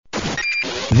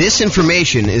This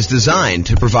information is designed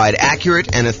to provide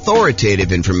accurate and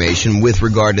authoritative information with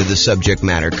regard to the subject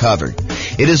matter covered.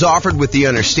 It is offered with the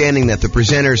understanding that the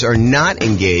presenters are not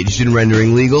engaged in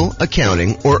rendering legal,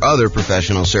 accounting, or other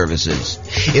professional services.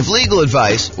 If legal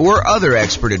advice or other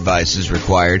expert advice is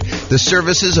required, the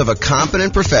services of a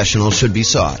competent professional should be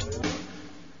sought.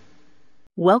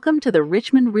 Welcome to the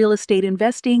Richmond Real Estate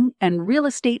Investing and Real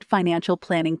Estate Financial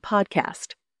Planning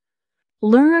Podcast.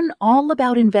 Learn all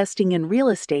about investing in real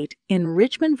estate in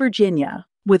Richmond, Virginia,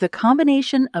 with a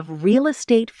combination of real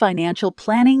estate financial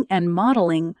planning and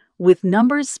modeling with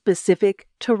numbers specific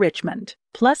to Richmond,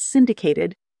 plus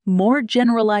syndicated, more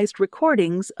generalized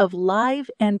recordings of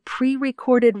live and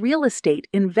pre-recorded real estate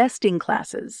investing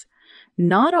classes,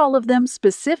 not all of them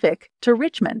specific to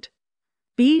Richmond.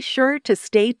 Be sure to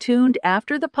stay tuned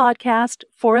after the podcast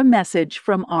for a message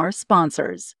from our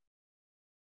sponsors.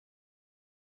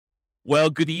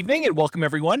 Well, good evening and welcome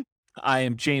everyone. I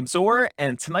am James Orr,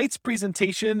 and tonight's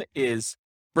presentation is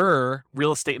BRRRR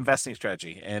Real Estate Investing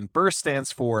Strategy. And BRRRR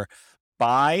stands for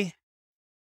Buy,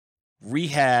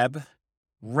 Rehab,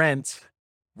 Rent,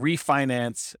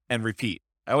 Refinance, and Repeat.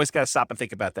 I always got to stop and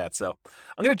think about that. So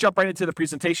I'm going to jump right into the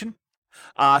presentation.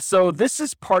 So this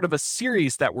is part of a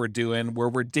series that we're doing where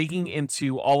we're digging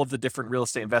into all of the different real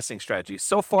estate investing strategies.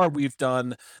 So far, we've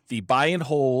done the buy and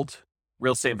hold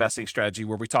real estate investing strategy,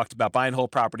 where we talked about buy and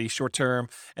hold property, short-term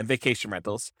and vacation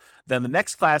rentals. Then the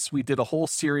next class, we did a whole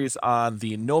series on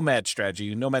the nomad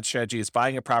strategy. Nomad strategy is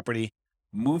buying a property,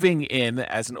 moving in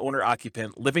as an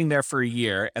owner-occupant, living there for a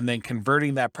year, and then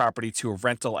converting that property to a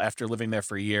rental after living there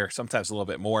for a year, sometimes a little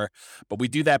bit more. But we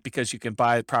do that because you can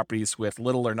buy properties with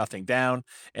little or nothing down,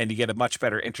 and you get a much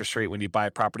better interest rate when you buy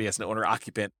a property as an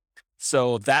owner-occupant.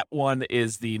 So that one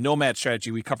is the nomad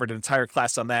strategy. We covered an entire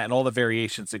class on that and all the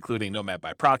variations, including nomad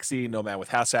by proxy, nomad with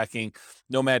house hacking,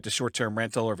 nomad to short-term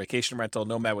rental or vacation rental,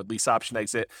 nomad with lease option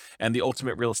exit, and the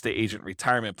ultimate real estate agent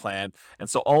retirement plan. And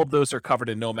so all of those are covered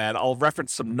in nomad. I'll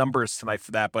reference some numbers tonight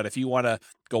for that, but if you want to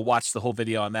go watch the whole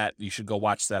video on that, you should go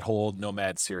watch that whole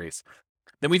nomad series.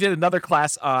 Then we did another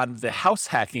class on the house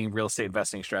hacking real estate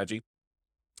investing strategy.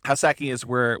 House hacking is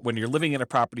where when you're living in a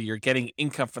property, you're getting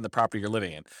income from the property you're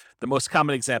living in. The most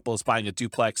common example is buying a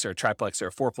duplex or a triplex or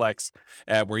a fourplex,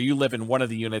 where you live in one of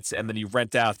the units and then you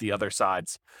rent out the other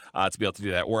sides to be able to do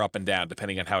that, or up and down,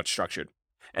 depending on how it's structured.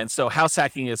 And so house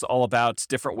hacking is all about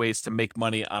different ways to make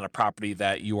money on a property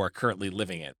that you are currently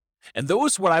living in. And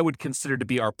those what I would consider to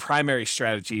be our primary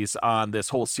strategies on this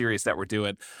whole series that we're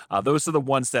doing. Those are the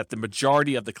ones that the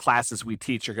majority of the classes we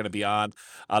teach are going to be on,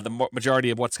 the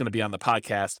majority of what's going to be on the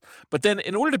podcast. But then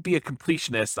in order to be a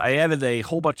completionist, I added a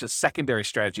whole bunch of secondary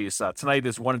strategies. Tonight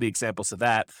is one of the examples of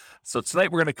that. So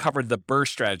tonight we're going to cover the BRRRR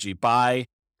strategy: buy,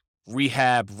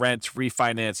 rehab, rent,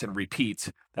 refinance, and repeat.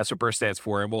 That's what BRRRR stands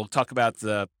for. And we'll talk about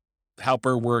how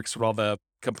BRRRR works, what all the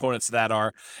components of that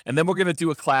are. And then we're going to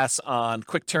do a class on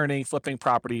quick turning, flipping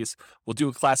properties. We'll do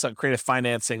a class on creative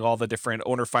financing, all the different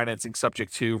owner financing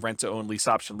subject to rent to own, lease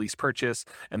option, lease purchase,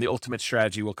 and the ultimate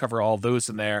strategy. We'll cover all those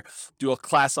in there. Do a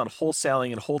class on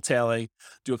wholesaling and wholetailing,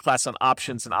 do a class on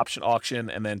options and option auction,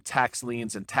 and then tax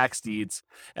liens and tax deeds.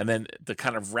 And then to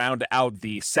kind of round out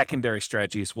the secondary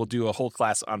strategies, we'll do a whole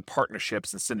class on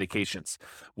partnerships and syndications,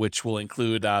 which will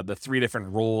include the three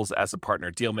different roles as a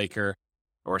partner: deal maker,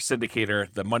 or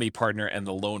syndicator, the money partner, and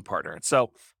the loan partner. So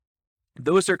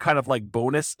those are kind of like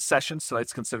bonus sessions. So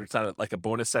it's considered kind of like a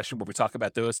bonus session where we talk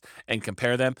about those and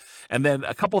compare them. And then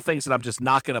a couple of things that I'm just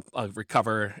not going to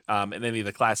recover in any of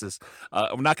the classes.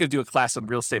 I'm not going to do a class on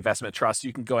real estate investment trust.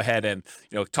 You can go ahead and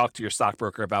talk to your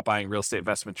stockbroker about buying real estate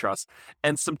investment trust.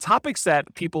 And some topics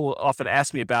that people often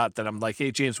ask me about that I'm like,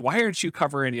 hey, James, why aren't you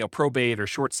covering probate or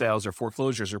short sales or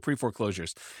foreclosures or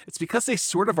pre-foreclosures? It's because they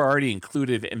sort of are already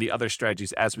included in the other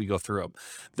strategies as we go through them.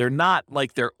 They're not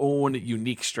like their own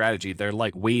unique strategy. They're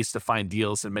like ways to find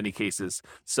deals in many cases.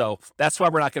 So that's why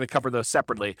we're not going to cover those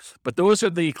separately. But those are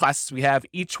the classes we have.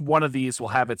 Each one of these will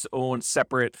have its own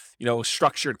separate,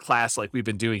 structured class like we've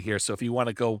been doing here. So if you want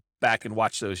to go back and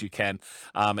watch those, you can,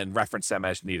 and reference them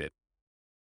as needed.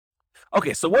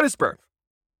 Okay, so what is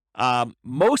BRRRR?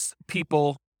 Most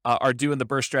people are doing the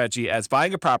BRRRR strategy as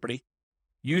buying a property,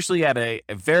 usually at a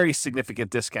very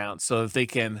significant discount, so that they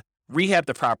can rehab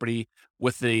the property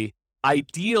with the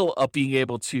ideal of being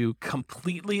able to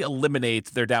completely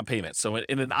eliminate their down payment. So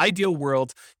in an ideal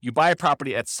world, you buy a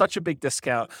property at such a big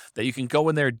discount that you can go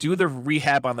in there, do the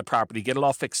rehab on the property, get it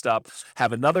all fixed up,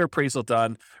 have another appraisal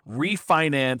done,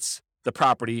 refinance the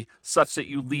property such that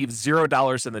you leave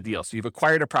 $0 in the deal. So you've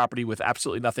acquired a property with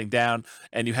absolutely nothing down,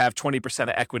 and you have 20% of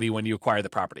equity when you acquire the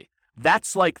property.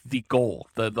 That's like the goal,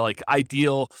 the like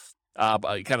ideal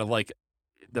kind of like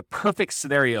the perfect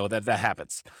scenario that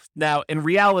happens. Now, in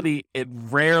reality, it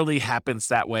rarely happens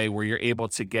that way where you're able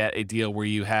to get a deal where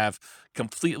you have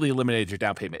completely eliminated your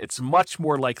down payment. It's much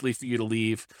more likely for you to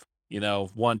leave,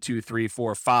 1, 2, 3,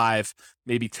 4, 5,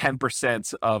 maybe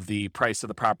 10% of the price of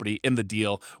the property in the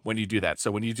deal when you do that.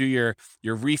 So when you do your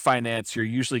refinance, you're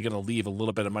usually going to leave a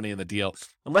little bit of money in the deal,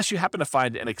 unless you happen to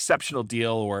find an exceptional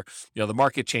deal, or the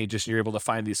market changes and you're able to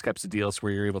find these types of deals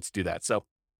where you're able to do that. So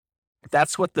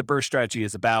that's what the BRRRR strategy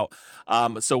is about.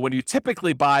 So when you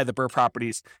typically buy the BRRRR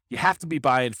properties, you have to be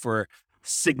buying for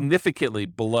significantly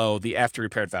below the after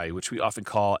repaired value, which we often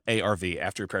call ARV,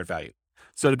 after repaired value.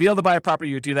 So to be able to buy a property,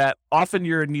 you do that. Often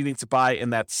you're needing to buy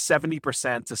in that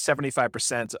 70% to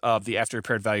 75% of the after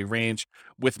repaired value range.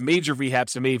 With major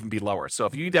rehabs, it may even be lower. So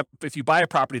if you buy a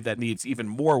property that needs even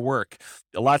more work,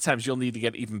 a lot of times you'll need to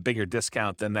get even bigger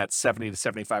discount than that 70 to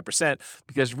 75%,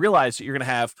 because realize that you're going to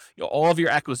have all of your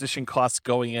acquisition costs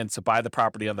going in to buy the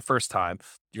property on the first time.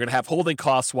 You're going to have holding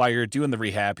costs while you're doing the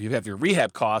rehab. You have your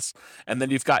rehab costs, and then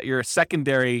you've got your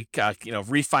secondary,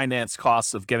 refinance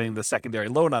costs of getting the secondary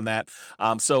loan on that.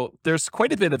 So there's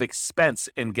quite a bit of expense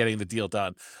in getting the deal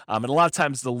done. And a lot of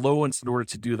times the loans, in order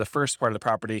to do the first part of the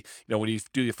property, when you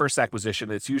do your first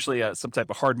acquisition, it's usually some type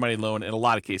of hard money loan in a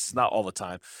lot of cases, not all the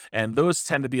time. And those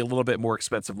tend to be a little bit more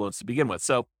expensive loans to begin with.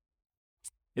 So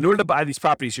in order to buy these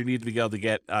properties, you need to be able to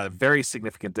get very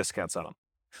significant discounts on them.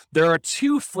 There are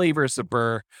two flavors of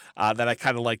BRRRR that I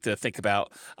kind of like to think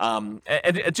about. And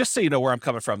just so you know where I'm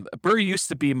coming from, BRRRR used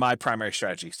to be my primary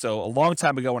strategy. So a long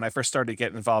time ago, when I first started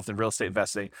getting involved in real estate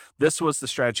investing, this was the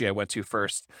strategy I went to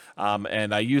first.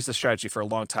 And I used the strategy for a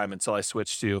long time until I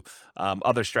switched to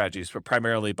other strategies, but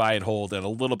primarily buy and hold and a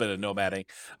little bit of nomading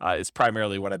is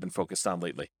primarily what I've been focused on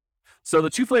lately. So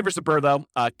the two flavors of BRRRR,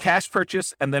 though, cash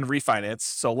purchase and then refinance.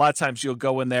 So a lot of times you'll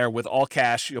go in there with all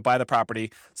cash, you'll buy the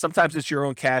property. Sometimes it's your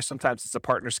own cash, sometimes it's a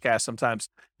partner's cash, sometimes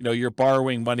you're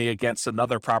borrowing money against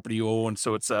another property you own.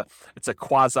 So it's a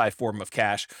quasi form of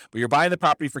cash, but you're buying the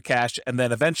property for cash, and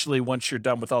then eventually, once you're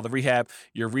done with all the rehab,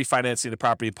 you're refinancing the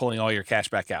property and pulling all your cash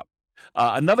back out.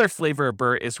 Another flavor of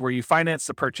BRRRR is where you finance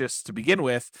the purchase to begin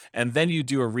with, and then you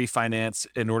do a refinance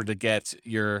in order to get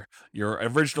your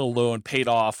original loan paid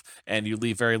off, and you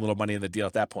leave very little money in the deal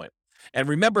at that point. And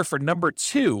remember, for number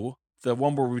two, the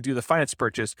one where we do the finance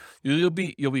purchase, you'll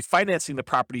be financing the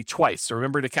property twice. So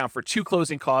remember to account for 2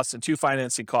 closing costs and 2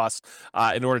 financing costs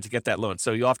in order to get that loan.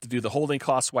 So you'll have to do the holding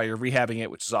costs while you're rehabbing it,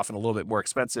 which is often a little bit more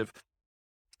expensive.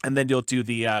 And then you'll do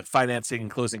the financing and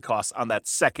closing costs on that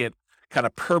second kind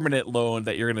of permanent loan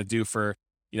that you're going to do for,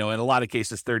 in a lot of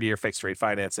cases, 30-year fixed rate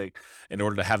financing in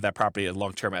order to have that property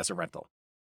long-term as a rental.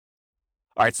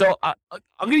 All right, so I'm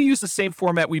going to use the same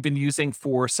format we've been using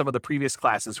for some of the previous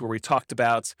classes where we talked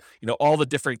about, all the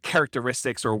different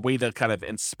characteristics or way to kind of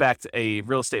inspect a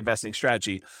real estate investing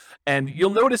strategy. And you'll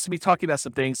notice me talking about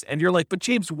some things, and you're like, but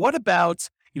James, what about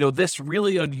this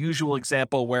really unusual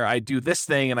example where I do this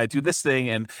thing and I do this thing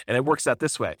and it works out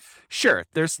this way? Sure,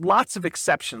 there's lots of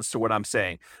exceptions to what I'm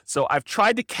saying. So I've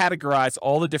tried to categorize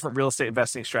all the different real estate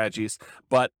investing strategies,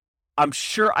 but I'm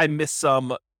sure I missed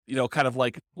some, kind of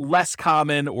like less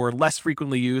common or less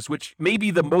frequently used, which may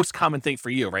be the most common thing for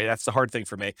you, right? That's the hard thing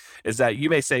for me, is that you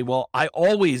may say, well, I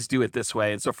always do it this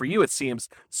way. And so for you, it seems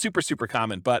super, super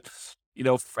common. But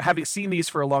having seen these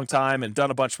for a long time and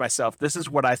done a bunch myself, this is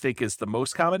what I think is the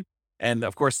most common. And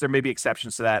of course, there may be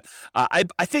exceptions to that. I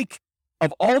think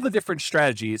of all the different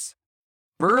strategies,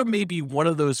 BRRRR may be one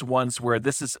of those ones where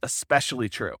this is especially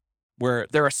true, where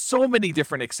there are so many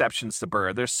different exceptions to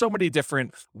BRRRR. There's so many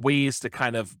different ways to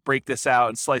kind of break this out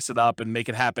and slice it up and make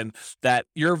it happen that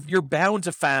you're bound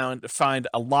to find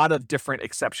a lot of different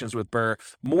exceptions with BRRRR,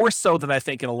 more so than I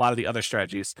think in a lot of the other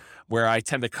strategies where I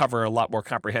tend to cover a lot more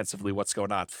comprehensively what's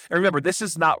going on. And remember, this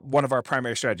is not one of our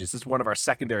primary strategies. This is one of our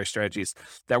secondary strategies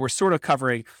that we're sort of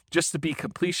covering just to be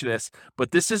completionist, but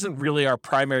this isn't really our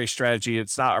primary strategy.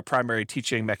 It's not our primary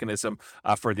teaching mechanism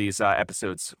for these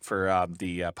episodes for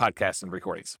the podcast and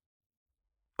recordings.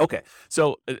 Okay,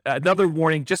 so another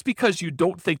warning, just because you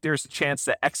don't think there's a chance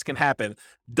that X can happen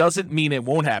doesn't mean it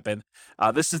won't happen.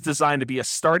 This is designed to be a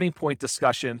starting point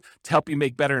discussion to help you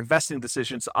make better investing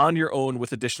decisions on your own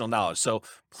with additional knowledge. So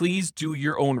please do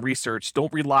your own research.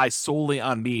 Don't rely solely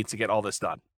on me to get all this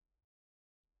done.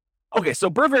 Okay, so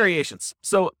BRRRR variations.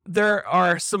 So there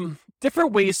are some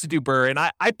different ways to do BRRRR, and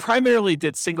I primarily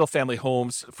did single-family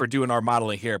homes for doing our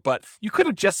modeling here, but you could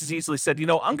have just as easily said,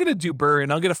 I'm going to do BRRRR,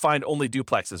 and I'm going to find only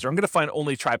duplexes, or I'm going to find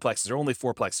only triplexes, or only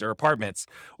fourplexes, or apartments,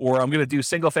 or I'm going to do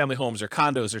single-family homes, or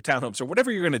condos, or townhomes, or whatever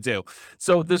you're going to do.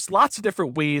 So there's lots of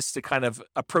different ways to kind of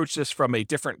approach this from a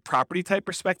different property type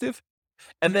perspective.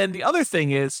 And then the other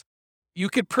thing is, you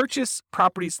could purchase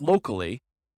properties locally.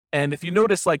 And if you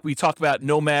notice, like we talk about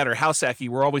nomad or house hacking,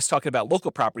 we're always talking about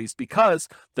local properties because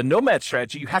the nomad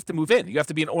strategy, you have to move in. You have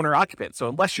to be an owner occupant. So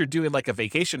unless you're doing like a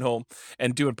vacation home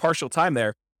and doing partial time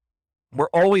there, we're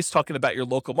always talking about your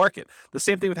local market. The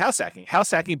same thing with house hacking.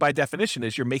 House hacking, by definition,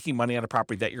 is you're making money on a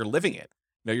property that you're living in.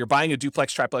 You're buying a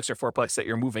duplex, triplex, or fourplex that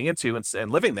you're moving into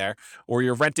and living there, or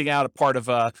you're renting out a part of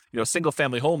a single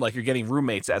family home, like you're getting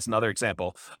roommates, as another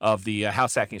example of the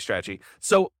house hacking strategy.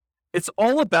 So it's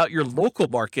all about your local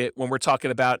market when we're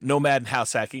talking about nomad and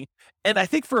house hacking. And I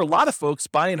think for a lot of folks,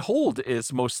 buy and hold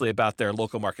is mostly about their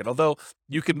local market. Although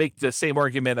you could make the same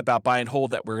argument about buy and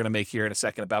hold that we're going to make here in a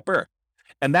second about BRRRR.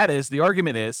 And that is, the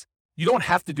argument is, you don't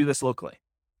have to do this locally.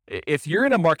 If you're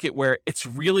in a market where it's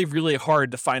really, really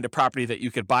hard to find a property that you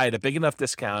could buy at a big enough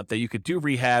discount that you could do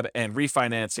rehab and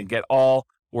refinance and get all,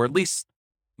 or at least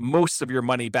most of your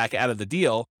money back out of the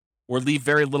deal, or leave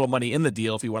very little money in the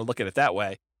deal, if you want to look at it that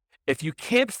way. If you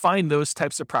can't find those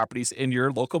types of properties in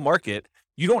your local market,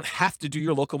 you don't have to do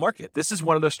your local market. This is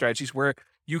one of those strategies where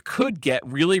you could get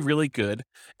really, really good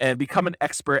and become an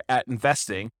expert at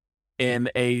investing in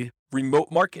a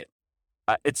remote market.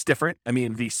 It's different. I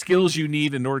mean, the skills you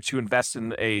need in order to invest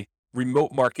in a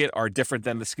remote market are different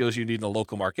than the skills you need in a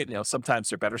local market. Sometimes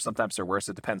they're better, sometimes they're worse.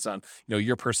 It depends on,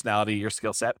 your personality, your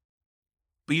skill set.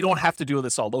 But you don't have to do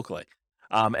this all locally.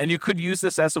 And you could use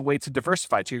this as a way to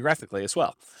diversify geographically as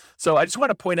well. So I just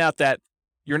want to point out that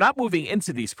you're not moving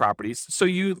into these properties. So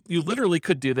you literally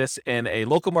could do this in a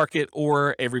local market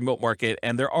or a remote market.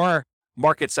 And there are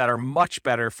markets that are much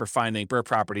better for finding BRRRR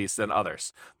properties than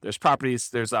others. There's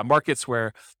markets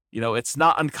where, it's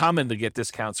not uncommon to get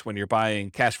discounts when you're buying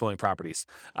cash flowing properties.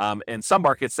 In some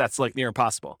markets, that's like near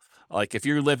impossible. Like if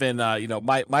you live in,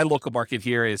 my local market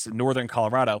here is northern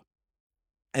Colorado.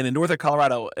 And in northern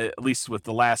Colorado, at least with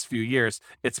the last few years,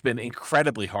 it's been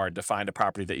incredibly hard to find a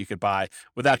property that you could buy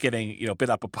without getting, bid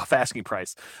up above asking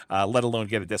price, let alone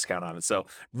get a discount on it. So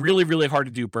really, really hard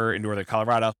to do BRRRR in northern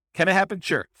Colorado. Can it happen?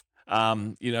 Sure.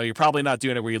 You're probably not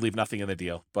doing it where you leave nothing in the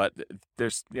deal, but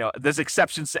there's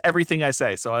exceptions to everything I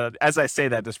say. So as I say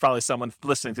that, there's probably someone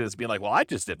listening to this being like, well, I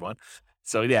just did one.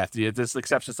 So yeah, there's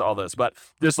exceptions to all those, but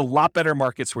there's a lot better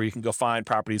markets where you can go find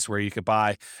properties where you could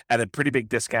buy at a pretty big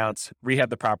discount,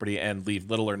 rehab the property, and leave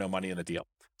little or no money in the deal.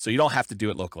 So you don't have to do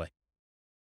it locally.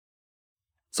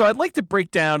 So I'd like to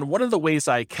break down one of the ways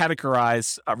I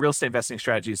categorize real estate investing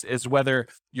strategies is whether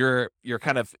you're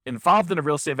kind of involved in a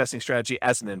real estate investing strategy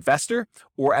as an investor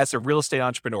or as a real estate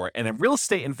entrepreneur. And a real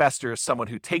estate investor is someone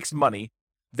who takes money,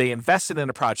 they invest it in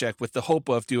a project with the hope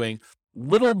of doing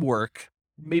little work,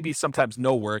 maybe sometimes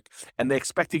no work, and they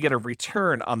expect to get a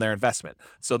return on their investment.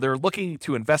 So they're looking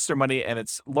to invest their money, and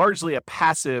it's largely a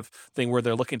passive thing where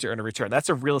they're looking to earn a return. That's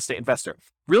a real estate investor.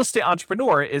 Real estate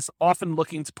entrepreneur is often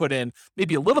looking to put in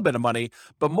maybe a little bit of money,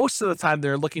 but most of the time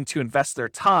they're looking to invest their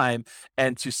time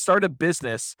and to start a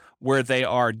business where they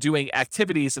are doing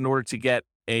activities in order to get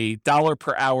a dollar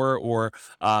per hour or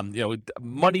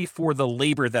money for the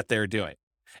labor that they're doing.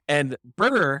 And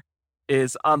BRRRR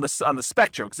is on the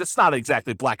spectrum, because it's not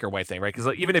exactly black or white thing, right?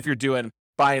 Because even if you're doing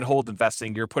buy and hold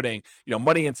investing, you're putting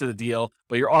money into the deal,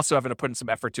 but you're also having to put in some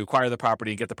effort to acquire the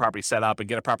property and get the property set up and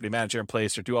get a property manager in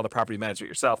place or do all the property management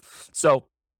yourself. So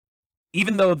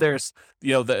even though there's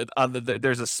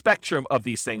there's a spectrum of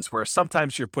these things where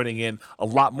sometimes you're putting in a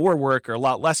lot more work or a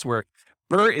lot less work,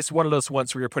 BRRRR is one of those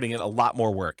ones where you're putting in a lot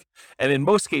more work. And in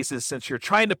most cases, since you're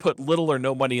trying to put little or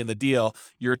no money in the deal,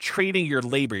 you're trading your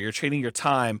labor, you're trading your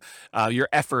time, your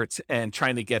effort, and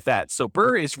trying to get that. So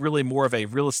BRRRR is really more of a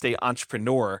real estate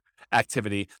entrepreneur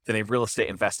activity than a real estate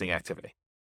investing activity.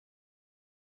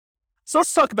 So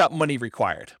let's talk about money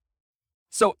required.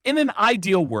 So in an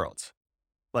ideal world,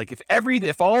 like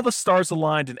if all the stars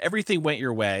aligned and everything went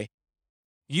your way,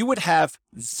 you would have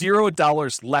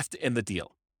 $0 left in the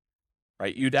deal.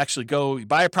 Right? You'd actually go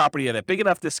buy a property at a big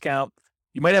enough discount.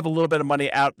 You might have a little bit of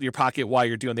money out of your pocket while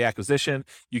you're doing the acquisition.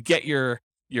 You get your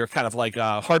kind of like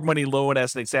a hard money loan,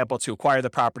 as an example, to acquire the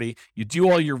property. You do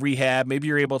all your rehab. Maybe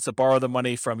you're able to borrow the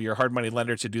money from your hard money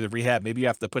lender to do the rehab. Maybe you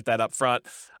have to put that up front.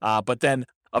 But then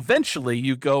eventually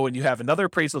you go and you have another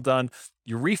appraisal done.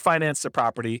 You refinance the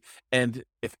property. And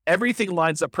if everything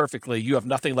lines up perfectly, you have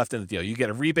nothing left in the deal. You get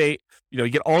a rebate. You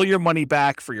get all your money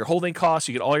back for your holding costs.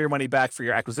 You get all your money back for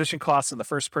your acquisition costs in the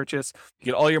first purchase. You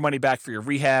get all your money back for your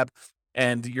rehab.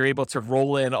 And you're able to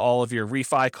roll in all of your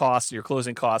refi costs, your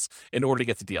closing costs in order to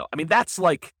get the deal. I mean, that's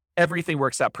like everything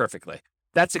works out perfectly.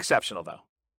 That's exceptional, though.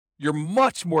 You're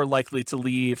much more likely to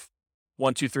leave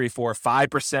 1, 2, 3, 4,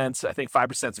 5%. I think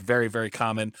 5% is very, very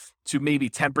common, to maybe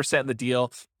 10% in the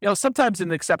deal. Sometimes in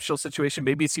an exceptional situation,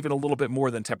 maybe it's even a little bit more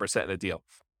than 10% in a deal.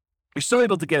 You're still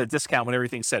able to get a discount when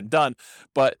everything's said and done,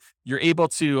 but you're able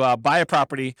to buy a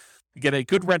property, get a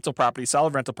good rental property,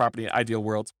 solid rental property in ideal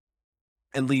world,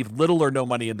 and leave little or no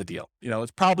money in the deal.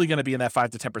 It's probably going to be in that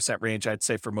 5 to 10% range, I'd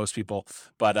say, for most people.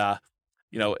 But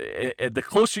the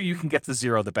closer you can get to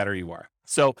zero, the better you are.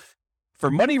 So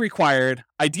for money required,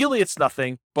 ideally it's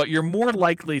nothing, but you're more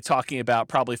likely talking about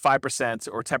probably 5%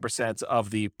 or 10% of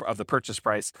the purchase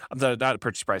price, not the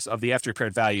purchase price, of the after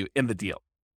repaired value in the deal.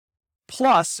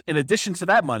 Plus, in addition to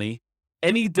that money,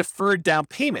 any deferred down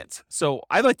payment. So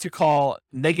I like to call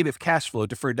negative cash flow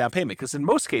deferred down payment, because in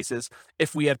most cases,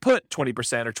 if we had put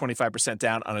 20% or 25%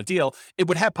 down on a deal, it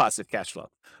would have positive cash flow.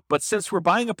 But since we're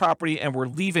buying a property and we're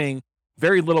leaving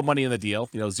very little money in the deal,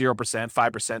 0%,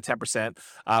 5%,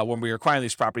 10%, when we're acquiring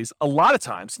these properties, a lot of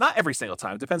times, not every single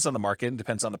time, depends on the market and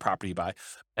depends on the property you buy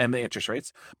and the interest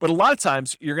rates, but a lot of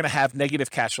times you're going to have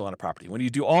negative cash flow on a property. When you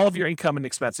do all of your income and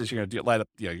expenses, you're going to light up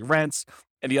your rents,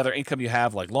 any other income you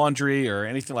have, like laundry or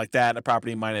anything like that in a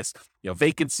property, minus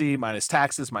vacancy, minus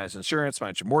taxes, minus insurance,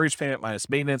 minus your mortgage payment, minus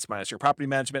maintenance, minus your property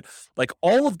management, like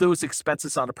all of those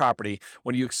expenses on a property,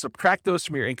 when you subtract those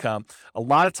from your income, a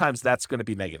lot of times that's going to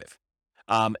be negative.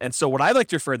 And so what I like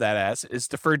to refer that as is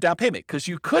deferred down payment, because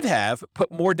you could have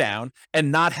put more down and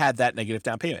not had that negative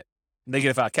down payment,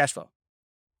 negative cash flow.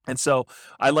 And so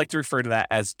I like to refer to that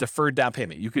as deferred down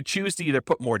payment. You could choose to either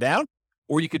put more down,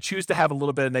 or you could choose to have a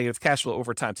little bit of negative cash flow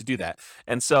over time to do that.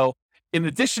 And so in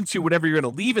addition to whatever you're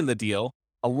going to leave in the deal,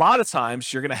 a lot of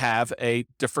times you're going to have a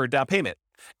deferred down payment.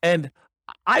 And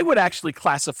I would actually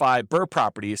classify BRRRR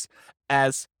properties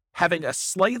as having a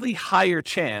slightly higher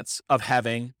chance of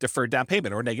having deferred down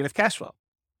payment or negative cash flow.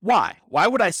 Why? Why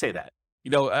would I say that?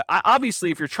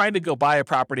 Obviously, if you're trying to go buy a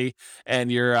property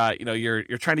and you're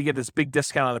trying to get this big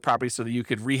discount on the property so that you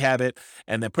could rehab it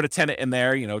and then put a tenant in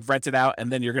there, rent it out,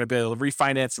 and then you're going to be able to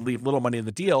refinance and leave little money in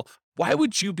the deal, why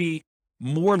would you be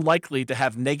more likely to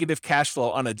have negative cash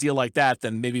flow on a deal like that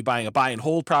than maybe buying a buy and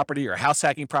hold property or a house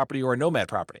hacking property or a nomad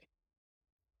property?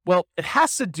 Well, it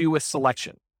has to do with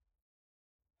selection.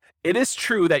 It is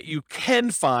true that you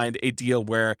can find a deal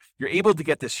where you're able to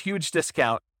get this huge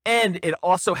discount and it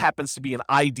also happens to be an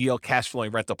ideal cash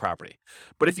flowing rental property.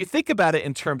 But if you think about it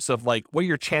in terms of like what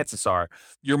your chances are,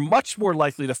 you're much more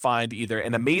likely to find either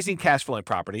an amazing cash flowing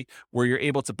property where you're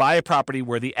able to buy a property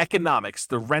where the economics,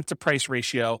 the rent to price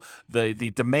ratio, the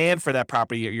demand for that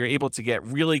property, you're able to get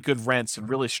really good rents and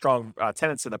really strong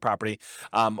tenants in the property,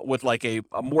 with like a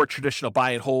more traditional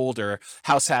buy and hold or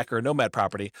house hack or nomad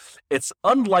property. It's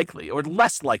unlikely or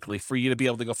less likely for you to be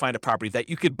able to go find a property that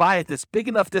you could buy at this big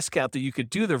enough discount that you could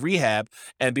do the rehab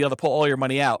and be able to pull all your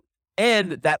money out.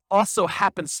 And that also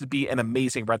happens to be an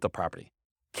amazing rental property.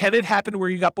 Can it happen where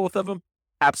you got both of them?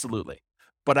 Absolutely.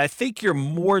 But I think you're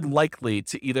more likely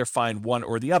to either find one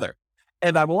or the other.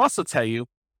 And I will also tell you,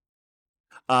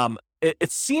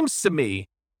 it seems to me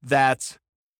that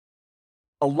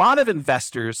a lot of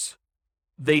investors,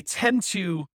 they tend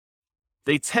to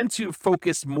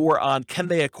focus more on can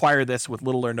they acquire this with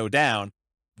little or no down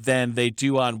than they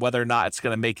do on whether or not it's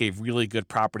going to make a really good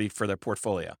property for their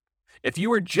portfolio. If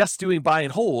you are just doing buy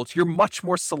and hold, you're much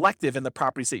more selective in the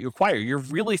properties that you acquire. You're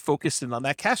really focused in on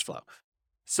that cash flow.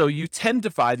 So you tend to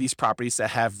buy these properties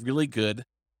that have really good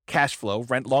cash flow,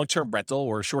 long-term rental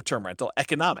or short-term rental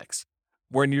economics.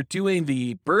 When you're doing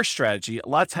the BRRRR strategy, a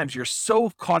lot of times you're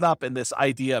so caught up in this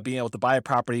idea of being able to buy a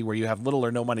property where you have little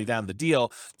or no money down the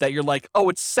deal that you're like, oh,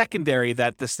 it's secondary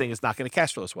that this thing is not going to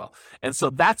cash flow as well. And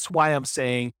so that's why I'm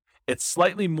saying it's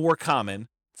slightly more common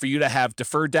for you to have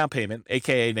deferred down payment,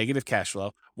 aka negative cash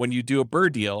flow, when you do a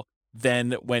BRRRR deal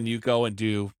than when you go and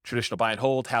do traditional buy and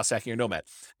hold, house hacking, or nomad.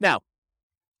 Now,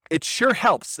 it sure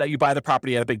helps that you buy the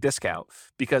property at a big discount,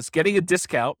 because getting a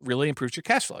discount really improves your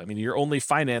cash flow. I mean, you're only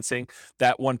financing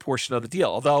that one portion of the deal.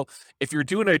 Although if you're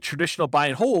doing a traditional buy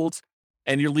and hold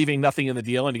and you're leaving nothing in the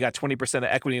deal and you got 20% of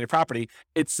equity in your property,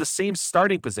 it's the same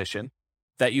starting position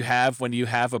that you have when you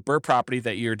have a BRRRR property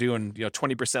that you're doing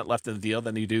 20% left in the deal,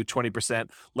 then you do 20%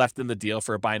 left in the deal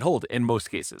for a buy and hold in most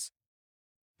cases.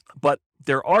 But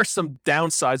there are some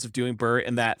downsides of doing BRRRR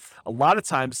in that a lot of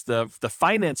times the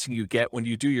financing you get when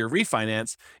you do your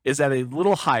refinance is at a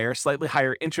little higher, slightly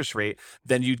higher interest rate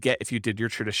than you'd get if you did your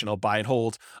traditional buy and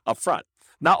hold up front.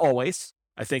 Not always.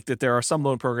 I think that there are some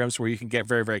loan programs where you can get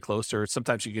very, very close, or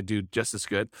sometimes you can do just as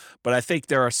good. But I think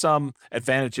there are some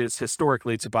advantages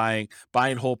historically to buying buy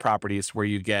and hold properties where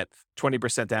you get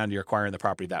 20% down, you're acquiring the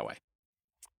property that way.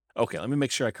 Okay, let me make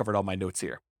sure I covered all my notes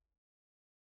here.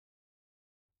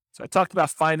 So I talked about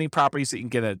finding properties that you can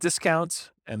get at a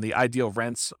discount, and the ideal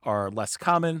rents are less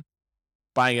common.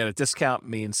 Buying at a discount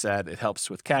means that it helps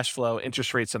with cash flow.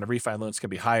 Interest rates on the refi loans can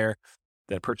be higher.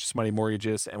 than purchase money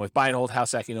mortgages. And with buy and hold,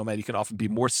 house hacking, nomad, you can often be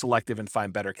more selective and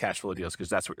find better cash flow deals because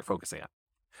that's what you're focusing on.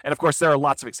 And of course, there are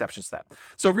lots of exceptions to that.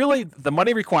 So really, the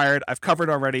money required, I've covered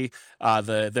already.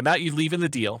 The amount you leave in the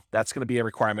deal, that's going to be a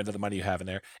requirement of the money you have in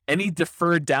there. Any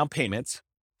deferred down payments,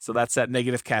 so that's that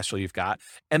negative cash flow you've got.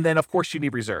 And then, of course, you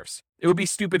need reserves. It would be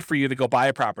stupid for you to go buy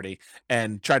a property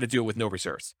and try to do it with no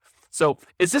reserves. So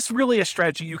is this really a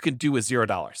strategy you can do with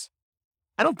 $0?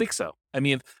 I don't think so. I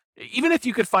mean, even if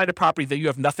you could find a property that you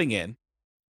have nothing in,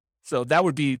 so that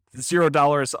would be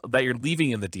 $0 that you're leaving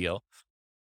in the deal.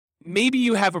 Maybe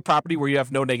you have a property where you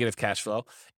have no negative cash flow,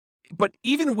 but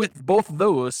even with both of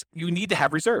those, you need to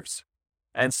have reserves.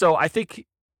 And so I think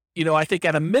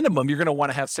at a minimum, you're going to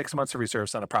want to have 6 months of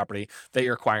reserves on a property that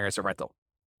you're acquiring as a rental.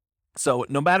 So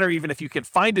no matter even if you can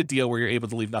find a deal where you're able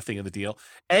to leave nothing in the deal,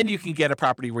 and you can get a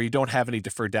property where you don't have any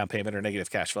deferred down payment or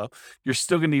negative cash flow, you're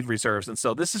still going to need reserves. And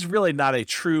so this is really not a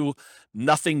true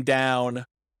nothing down,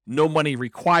 no money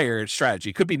required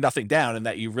strategy. It could be nothing down in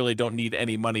that you really don't need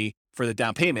any money for the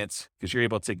down payments because you're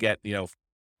able to get,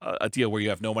 a deal where you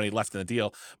have no money left in the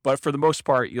deal. But for the most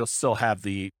part, you'll still have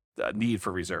the need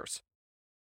for reserves.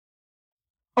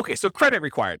 Okay, so credit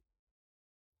required.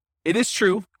 It is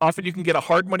true. Often you can get a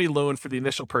hard money loan for the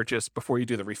initial purchase before you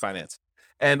do the refinance.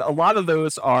 And a lot of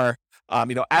those are,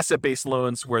 asset-based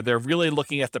loans where they're really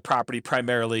looking at the property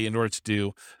primarily in order to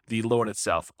do the loan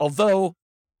itself. Although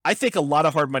I think a lot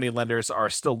of hard money lenders are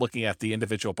still looking at the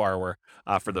individual borrower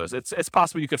for those. It's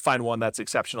possible you could find one that's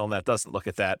exceptional and that doesn't look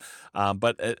at that.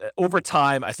 But over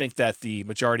time, I think that the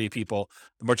majority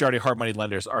of hard money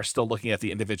lenders are still looking at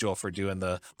the individual for doing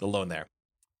the loan there.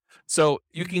 So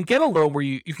you can get a loan where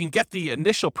you can get the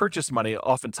initial purchase money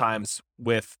oftentimes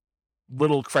with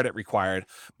little credit required.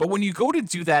 But when you go to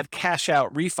do that cash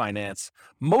out refinance,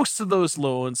 most of those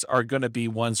loans are going to be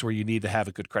ones where you need to have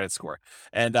a good credit score.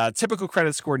 And typical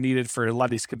credit score needed for a lot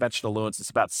of these conventional loans is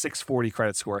about 640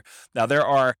 credit score. Now, there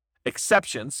are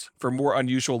exceptions for more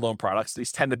unusual loan products.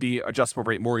 These tend to be adjustable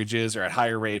rate mortgages or at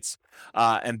higher rates,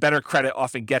 and better credit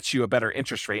often gets you a better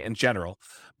interest rate in general.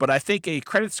 But I think a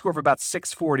credit score of about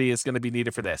 640 is going to be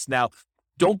needed for this. Now,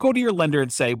 don't go to your lender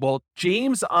and say, well,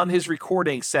 James on his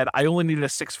recording said I only needed a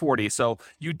 640, so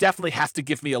you definitely have to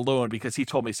give me a loan because he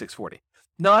told me 640.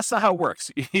 No, that's not how it works.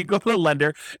 You go to the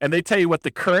lender and they tell you what the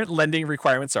current lending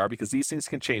requirements are because these things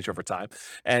can change over time.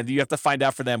 And you have to find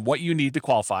out for them what you need to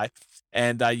qualify.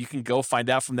 And you can go find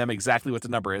out from them exactly what the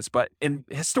number is. But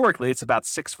historically, it's about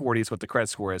 640 is what the credit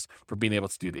score is for being able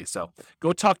to do these. So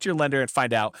go talk to your lender and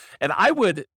find out. And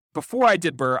before I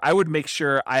did BRRRR, I would make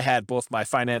sure I had both my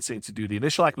financing to do the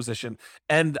initial acquisition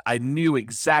and I knew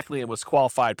exactly and was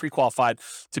pre-qualified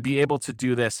to be able to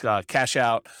do this cash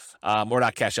out, or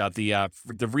not cash out, the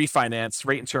refinance,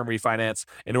 rate and term refinance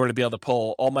in order to be able to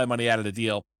pull all my money out of the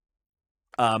deal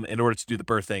in order to do the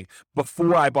BRRRR thing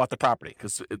before I bought the property.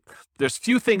 Because there's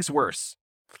few things worse.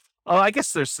 I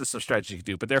guess there's some strategy you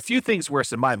can do, but there are a few things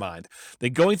worse in my mind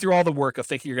than going through all the work of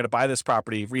thinking you're going to buy this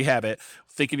property, rehab it,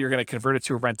 thinking you're going to convert it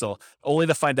to a rental, only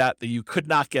to find out that you could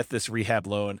not get this rehab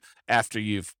loan after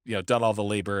you've done all the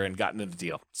labor and gotten in the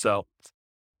deal. So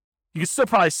you can still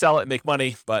probably sell it and make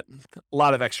money, but a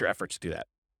lot of extra effort to do that.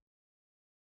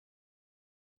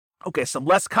 Okay, some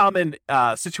less common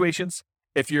situations.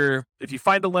 If you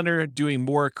find a lender doing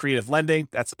more creative lending,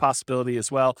 that's a possibility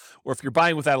as well. Or if you're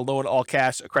buying without a loan, all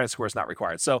cash, a credit score is not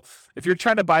required. So if you're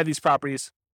trying to buy these properties,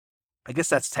 I guess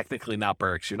that's technically not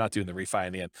BRRRR because you're not doing the refi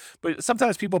in the end. But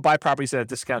sometimes people buy properties at a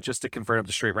discount just to convert them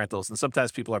to straight rentals. And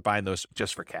sometimes people are buying those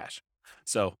just for cash.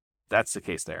 So that's the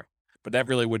case there. But that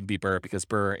really wouldn't be BRRRR because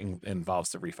BRRRR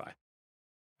involves the refi.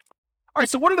 All right,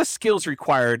 so what are the skills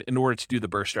required in order to do the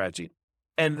BRRRR strategy?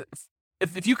 And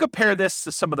if you compare this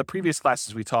to some of the previous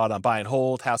classes we taught on buy and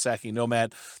hold, house hacking,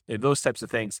 nomad, those types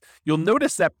of things, you'll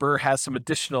notice that BRRRR has some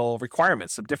additional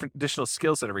requirements, some different additional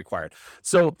skills that are required.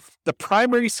 So the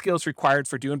primary skills required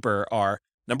for doing BRRRR are,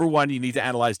 number one, you need to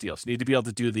analyze deals. You need to be able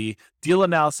to do the deal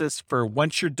analysis for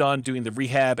once you're done doing the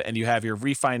rehab and you have your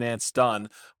refinance done,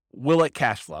 will it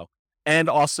cash flow? And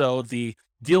also the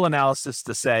deal analysis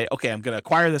to say, okay, I'm going to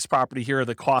acquire this property. Here are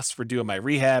the costs for doing my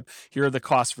rehab. Here are the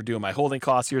costs for doing my holding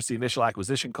costs. Here's the initial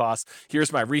acquisition costs.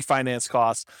 Here's my refinance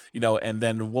costs, and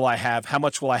then how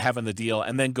much will I have in the deal?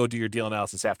 And then go do your deal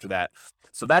analysis after that.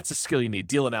 So that's a skill you need,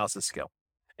 deal analysis skill.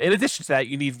 In addition to that,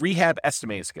 you need rehab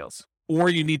estimating skills, or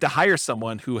you need to hire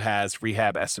someone who has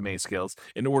rehab estimating skills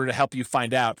in order to help you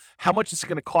find out how much it's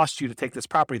going to cost you to take this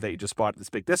property that you just bought at this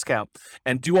big discount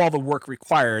and do all the work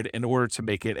required in order to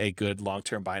make it a good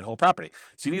long-term buy and hold property.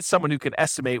 So you need someone who can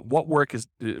estimate what work is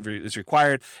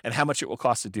required and how much it will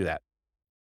cost to do that.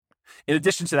 In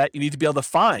addition to that, you need to be able to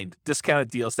find discounted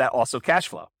deals that also cash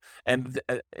flow. And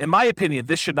in my opinion,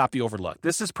 this should not be overlooked.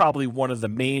 This is probably one of the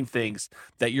main things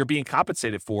that you're being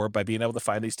compensated for by being able to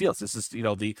find these deals. This is,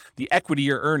 the equity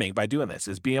you're earning by doing this,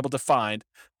 is being able to find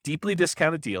deeply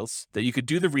discounted deals that you could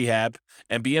do the rehab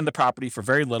and be in the property for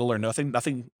very little or nothing,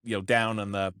 down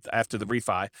on after the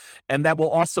refi. And that will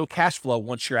also cash flow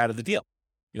once you're out of the deal,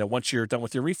 once you're done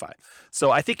with your refi. So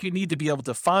I think you need to be able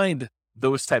to find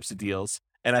those types of deals.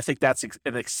 And I think that's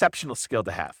an exceptional skill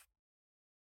to have.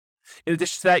 In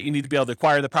addition to that, you need to be able to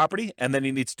acquire the property, and then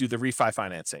you need to do the refi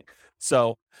financing.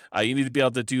 So you need to be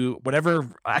able to do whatever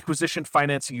acquisition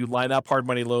financing you line up, hard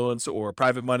money loans or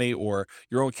private money or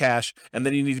your own cash, and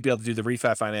then you need to be able to do the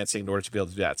refi financing in order to be able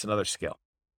to do that. It's another skill.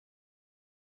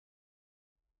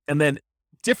 And then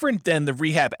different than the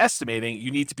rehab estimating,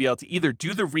 you need to be able to either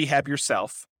do the rehab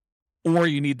yourself or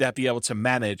you need to be able to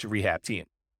manage a rehab team.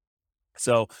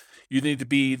 So you need to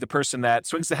be the person that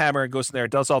swings the hammer and goes in there,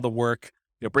 does all the work,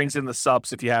 brings in the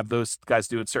subs if you have those guys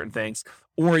doing certain things,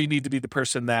 or you need to be the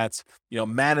person that,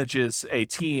 manages a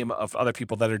team of other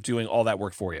people that are doing all that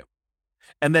work for you.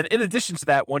 And then in addition to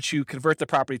that, once you convert the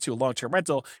property to a long-term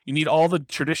rental, you need all the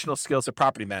traditional skills of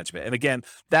property management. And again,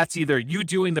 that's either you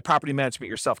doing the property management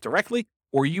yourself directly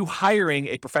or you hiring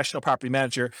a professional property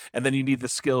manager, and then you need the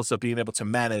skills of being able to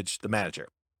manage the manager.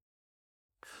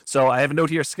 So I have a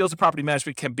note here, skills of property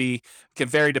management can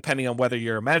vary depending on whether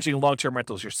you're managing long-term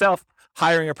rentals yourself,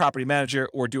 hiring a property manager,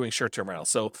 or doing short-term rentals.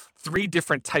 So 3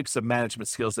 different types of management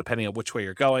skills depending on which way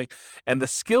you're going. And the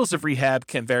skills of rehab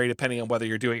can vary depending on whether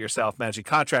you're doing it yourself, managing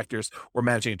contractors, or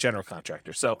managing a general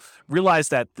contractor. So realize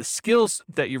that the skills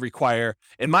that you require,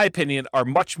 in my opinion, are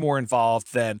much more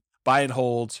involved than buy and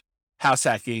hold, house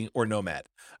hacking, or nomad.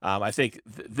 I think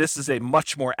this is a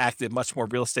much more active, much more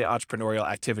real estate entrepreneurial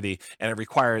activity, and it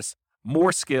requires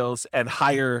more skills and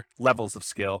higher levels of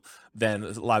skill than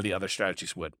a lot of the other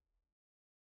strategies would.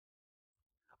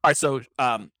 All right, so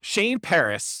Shane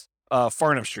Paris,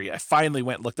 Farnham Street, I finally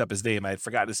went and looked up his name. I had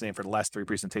forgotten his name for the last 3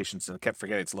 presentations and kept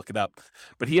forgetting to look it up.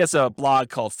 But he has a blog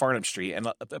called Farnham Street, and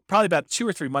probably about 2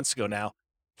 or 3 months ago now,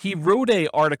 he wrote an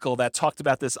article that talked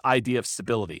about this idea of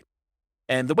stability.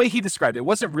 And the way he described it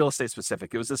wasn't real estate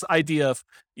specific. It was this idea of,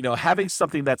 having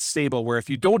something that's stable where if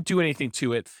you don't do anything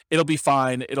to it, it'll be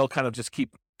fine. It'll kind of just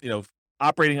keep,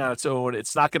 operating on its own.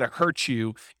 It's not going to hurt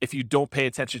you if you don't pay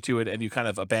attention to it and you kind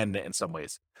of abandon it in some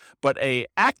ways. But a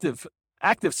active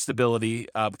stability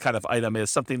kind of item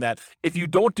is something that if you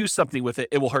don't do something with it,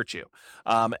 it will hurt you.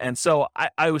 And so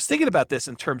I was thinking about this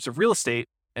in terms of real estate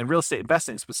and real estate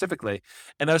investing specifically.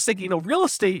 And I was thinking, real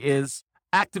estate is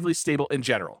actively stable in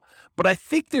general. But I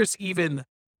think there's even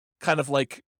kind of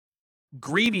like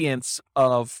gradients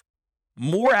of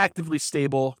more actively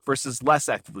stable versus less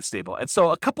actively stable. And so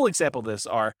a couple examples of this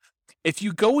are, if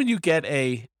you go and you get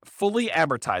a fully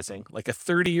amortizing, like a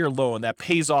 30-year loan that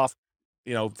pays off,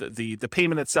 the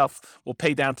payment itself will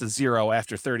pay down to 0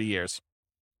 after 30 years.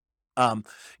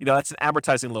 That's an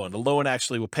amortizing loan. The loan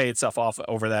actually will pay itself off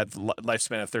over that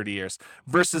lifespan of 30 years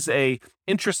versus a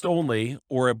interest only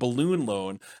or a balloon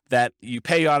loan that you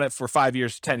pay on it for 5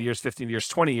 years, 10 years, 15 years,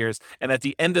 20 years. And at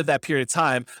the end of that period of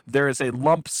time, there is a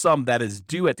lump sum that is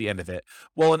due at the end of it.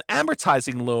 Well, an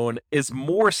amortizing loan is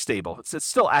more stable. It's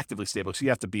still actively stable, so you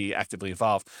have to be actively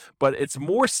involved, but it's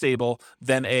more stable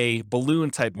than a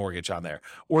balloon type mortgage on there.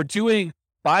 Or doing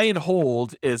buy and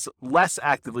hold is less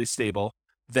actively stable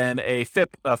than a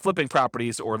flipping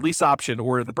properties or lease option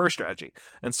or the BRRRR strategy.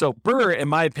 And so BRRRR, in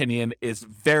my opinion, is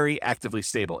very actively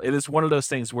stable. It is one of those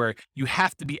things where you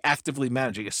have to be actively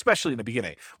managing, especially in the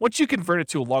beginning. Once you convert it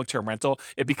to a long-term rental,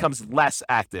 it becomes less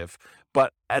active.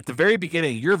 But at the very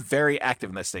beginning, you're very active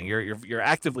in this thing. You're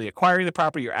actively acquiring the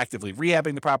property, you're actively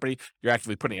rehabbing the property, you're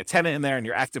actively putting a tenant in there, and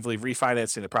you're actively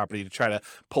refinancing the property to try to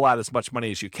pull out as much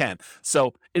money as you can.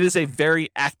 So it is a very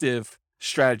active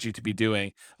strategy to be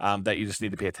doing that you just need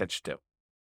to pay attention to.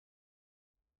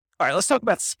 All right, let's talk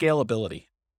about scalability.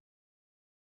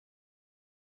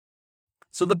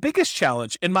 So the biggest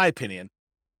challenge, in my opinion,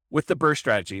 with the BRRRR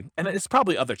strategy, and it's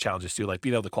probably other challenges too, like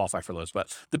being able to qualify for loans,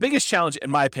 but the biggest challenge, in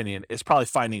my opinion, is probably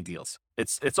finding deals.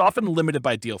 It's often limited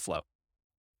by deal flow.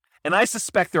 And I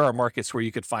suspect there are markets where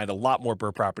you could find a lot more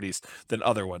BRRRR properties than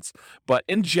other ones. But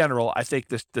in general, I think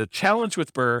the challenge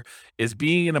with BRRRR is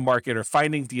being in a market or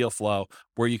finding deal flow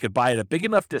where you could buy at a big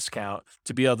enough discount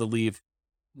to be able to leave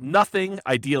nothing,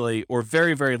 ideally, or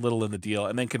very, very little in the deal,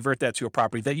 and then convert that to a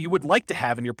property that you would like to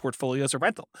have in your portfolio as a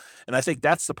rental. And I think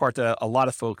that's the part that a lot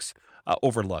of folks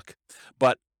overlook.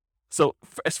 But So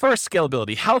as far as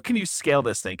scalability, how can you scale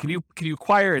this thing? Can you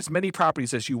acquire as many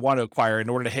properties as you want to acquire in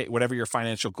order to hit whatever your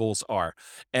financial goals are?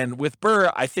 And with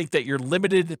BRRRR, I think that you're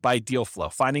limited by deal flow,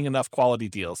 finding enough quality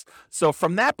deals. So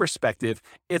from that perspective,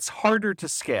 it's harder to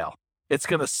scale. It's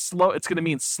going to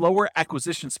mean slower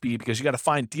acquisition speed because you got to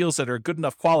find deals that are good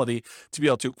enough quality to be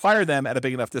able to acquire them at a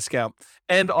big enough discount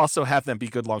and also have them be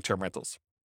good long-term rentals.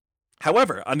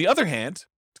 However, on the other hand,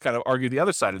 to kind of argue the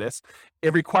other side of this,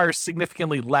 it requires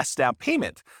significantly less down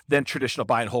payment than traditional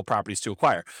buy and hold properties to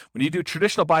acquire. When you do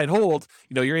traditional buy and hold,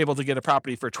 you're able to get a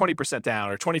property for 20% down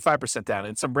or 25% down.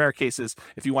 In some rare cases,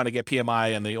 if you want to get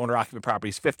PMI and the owner occupant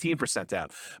properties, 15% down.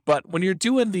 But when you're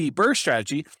doing the BRRRR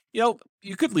strategy,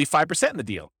 you could leave 5% in the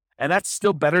deal. And that's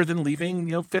still better than leaving,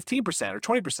 15% or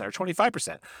 20% or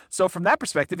 25%. So from that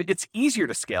perspective, it's easier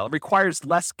to scale. It requires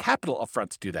less capital upfront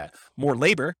to do that. More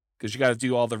labor, because you got to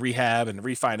do all the rehab and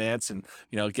refinance and,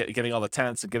 getting all the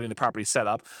tenants and getting the property set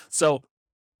up. So,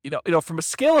 from a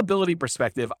scalability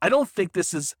perspective, I don't think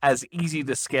this is as easy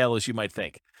to scale as you might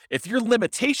think. If your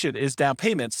limitation is down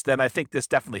payments, then I think this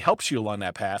definitely helps you along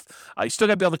that path. You still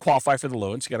got to be able to qualify for the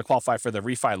loans. You got to qualify for the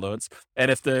refi loans. And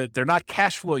if they're not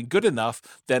cash flowing good enough,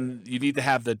 then you need to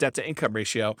have the debt to income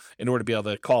ratio in order to be able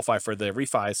to qualify for the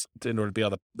refis, in order to be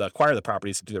able to acquire the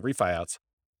properties and do the refi outs.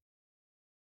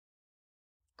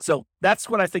 So that's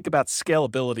what I think about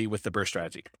scalability with the BRRRR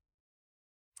strategy.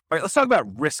 All right, let's talk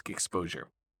about risk exposure.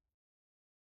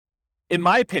 In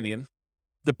my opinion,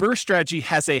 the BRRRR strategy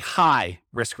has a high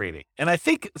risk rating. And I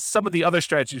think some of the other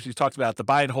strategies we talked about, the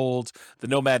buy and hold, the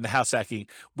nomad and the house hacking,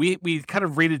 we kind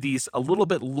of rated these a little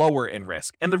bit lower in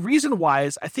risk. And the reason why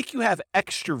is I think you have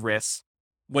extra risks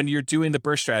when you're doing the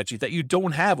BRRRR strategy that you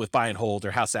don't have with buy and hold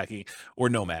or house hacking or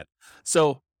nomad.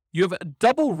 So you have a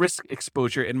double risk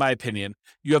exposure, in my opinion.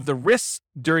 You have the risks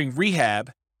during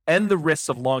rehab and the risks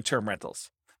of long-term rentals.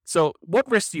 So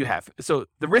what risks do you have? So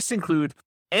the risks include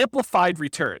amplified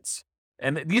returns,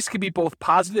 and these can be both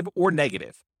positive or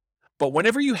negative. But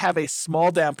whenever you have a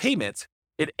small down payment,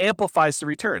 it amplifies the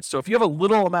returns. So if you have a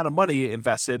little amount of money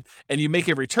invested and you make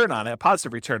a return on it, a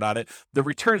positive return on it, the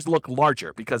returns look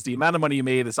larger because the amount of money you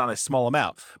made is on a small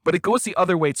amount. But it goes the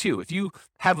other way too. If you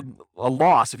have a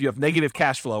loss, if you have negative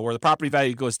cash flow or the property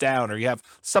value goes down or you have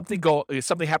something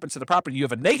happens to the property, you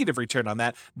have a negative return on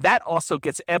that, that also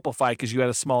gets amplified because you had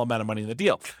a small amount of money in the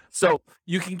deal. So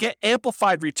you can get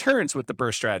amplified returns with the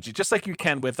BRRRR strategy, just like you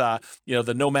can with the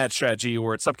nomad strategy,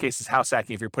 or in some cases house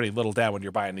hacking if you're putting little down when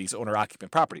you're buying these owner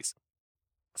occupant properties.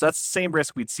 So that's the same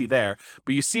risk we'd see there,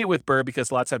 but you see it with BRRRR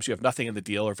because a lot of times you have nothing in the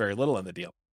deal or very little in the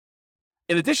deal.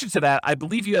 In addition to that, I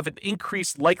believe you have an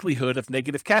increased likelihood of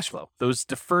negative cash flow, those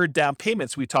deferred down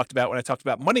payments we talked about when I talked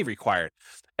about money required.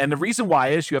 And the reason why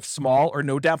is you have small or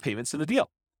no down payments in the deal.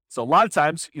 So a lot of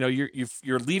times,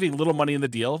 you're leaving little money in the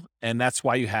deal, and that's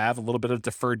why you have a little bit of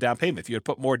deferred down payment. If you had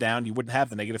put more down, you wouldn't have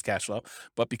the negative cash flow.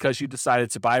 But because you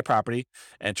decided to buy a property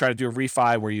and try to do a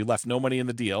refi where you left no money in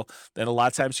the deal, then a lot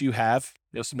of times you have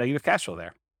some negative cash flow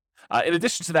there. In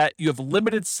addition to that, you have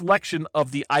limited selection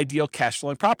of the ideal cash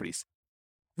flowing properties.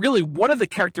 Really, one of the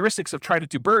characteristics of trying to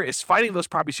do BRRRR is finding those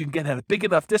properties you can get at a big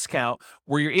enough discount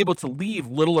where you're able to leave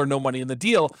little or no money in the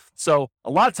deal. So a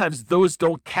lot of times those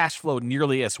don't cash flow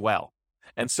nearly as well.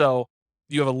 And so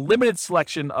you have a limited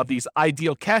selection of these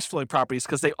ideal cash flowing properties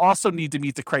because they also need to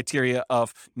meet the criteria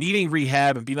of needing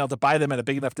rehab and being able to buy them at a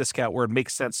big enough discount where it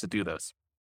makes sense to do those.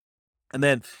 And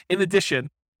then in addition,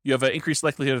 you have an increased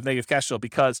likelihood of negative cash flow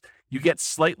because you get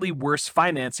slightly worse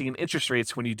financing and interest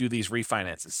rates when you do these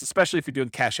refinances, especially if you're doing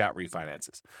cash out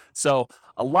refinances. So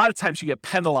a lot of times you get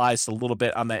penalized a little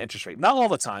bit on that interest rate. Not all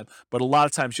the time, but a lot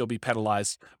of times you'll be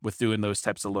penalized with doing those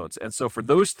types of loans. And so for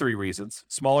those three reasons,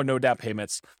 smaller no down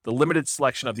payments, the limited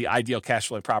selection of the ideal cash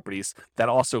flowing properties that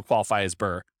also qualify as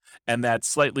BRRRR, and that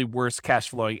slightly worse cash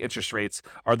flowing interest rates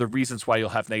are the reasons why you'll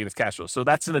have negative cash flow. So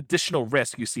that's an additional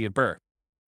risk you see in BRRRR.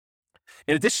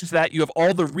 In addition to that, you have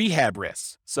all the rehab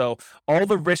risks. So all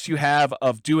the risks you have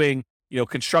of doing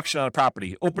construction on a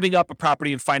property, opening up a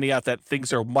property and finding out that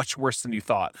things are much worse than you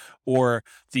thought, or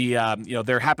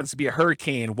there happens to be a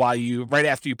hurricane right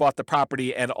after you bought the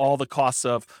property and all the costs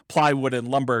of plywood and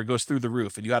lumber goes through the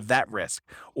roof and you have that risk,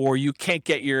 or you can't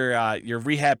get your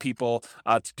rehab people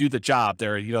to do the job.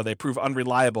 They prove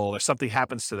unreliable or something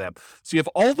happens to them. So you have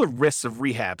all the risks of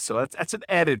rehab. So that's an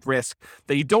added risk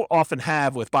that you don't often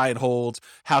have with buy and hold,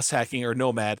 house hacking, or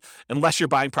nomad, unless you're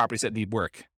buying properties that need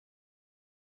work.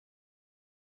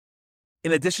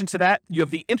 In addition to that, you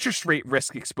have the interest rate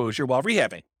risk exposure while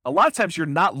rehabbing. A lot of times you're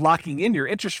not locking in your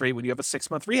interest rate when you have a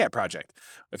 6-month rehab project.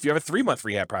 If you have a 3-month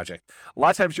rehab project, a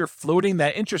lot of times you're floating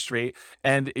that interest rate.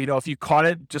 And, if you caught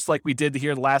it, just like we did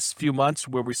here the last few months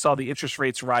where we saw the interest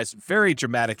rates rise very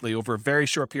dramatically over a very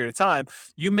short period of time,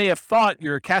 you may have thought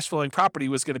your cash flowing property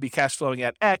was going to be cash flowing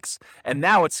at X. And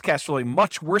now it's cash flowing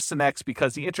much worse than X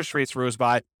because the interest rates rose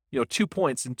by, 2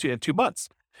 points in 2 months.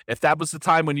 If that was the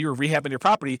time when you were rehabbing your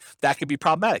property, that could be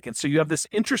problematic. And so you have this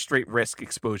interest rate risk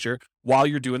exposure while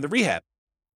you're doing the rehab.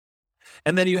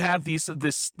 And then you have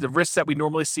the risks that we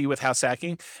normally see with house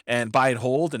hacking and buy and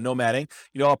hold and nomading,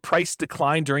 a price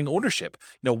decline during ownership.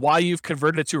 While you've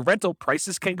converted it to a rental,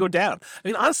 prices can go down. I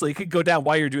mean, honestly, it could go down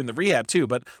while you're doing the rehab too,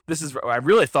 but I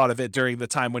really thought of it during the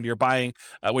time when you're buying,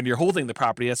 when you're holding the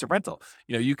property as a rental.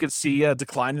 You could see a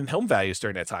decline in home values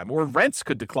during that time, or rents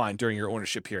could decline during your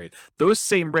ownership period. Those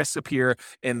same risks appear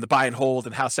in the buy and hold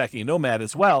and house hacking and nomad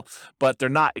as well, but they're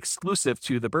not exclusive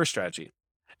to the BRRRR strategy.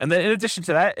 And then in addition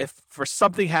to that, if for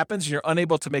something happens and you're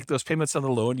unable to make those payments on the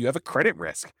loan, you have a credit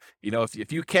risk.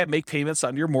 If you can't make payments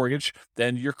on your mortgage,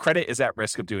 then your credit is at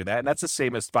risk of doing that. And that's the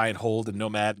same as buy and hold and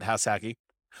nomad and house hacking.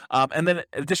 And then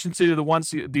in addition to the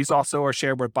ones, these also are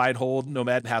shared with buy and hold,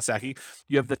 nomad, and house hacking.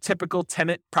 You have the typical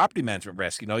tenant property management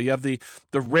risk. You have the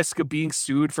risk of being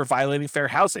sued for violating fair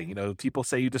housing. People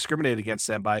say you discriminate against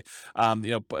them by,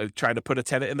 trying to put a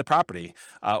tenant in the property,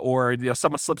 or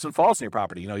someone slips and falls in your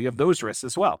property. You have those risks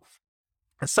as well.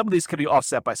 And some of these can be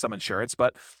offset by some insurance,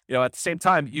 but at the same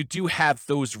time, you do have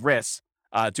those risks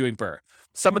doing BRRRR.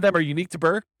 Some of them are unique to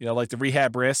BRRRR, like the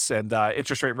rehab risks and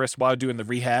interest rate risks while doing the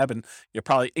rehab, and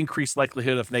probably increased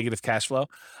likelihood of negative cash flow.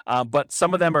 But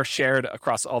some of them are shared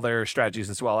across all their strategies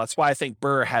as well. That's why I think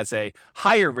BRRRR has a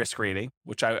higher risk rating,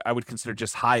 which I would consider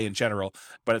just high in general,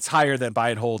 but it's higher than buy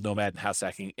and hold, nomad, and house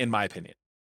hacking, in my opinion.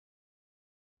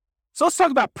 So let's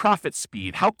talk about profit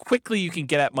speed, how quickly you can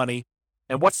get at money,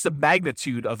 and what's the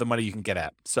magnitude of the money you can get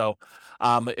at. So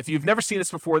if you've never seen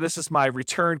this before, this is my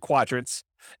return quadrants.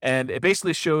 And it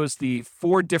basically shows the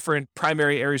 4 different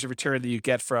primary areas of return that you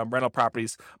get from rental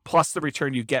properties, plus the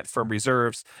return you get from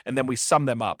reserves, and then we sum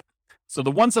them up. So the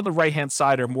ones on the right-hand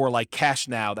side are more like cash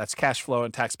now. That's cash flow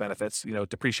and tax benefits,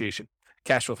 depreciation,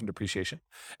 cash flow from depreciation.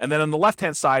 And then on the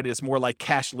left-hand side is more like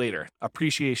cash later,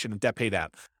 appreciation and debt pay down.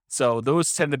 So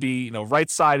those tend to be, right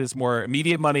side is more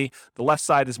immediate money. The left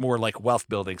side is more like wealth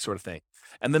building sort of thing.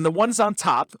 And then the ones on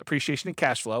top, appreciation and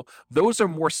cash flow, those are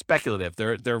more speculative.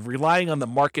 They're relying on the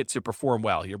market to perform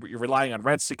well. You're relying on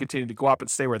rents to continue to go up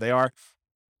and stay where they are,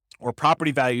 or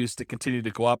property values to continue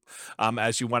to go up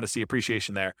as you want to see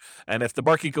appreciation there. And if the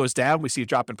market goes down, we see a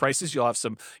drop in prices, you'll have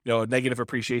some negative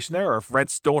appreciation there. Or if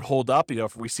rents don't hold up,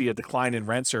 if we see a decline in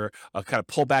rents or a kind of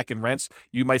pullback in rents,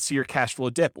 you might see your cash flow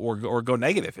dip or go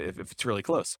negative if it's really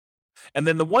close. And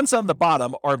then the ones on the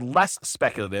bottom are less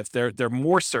speculative. They're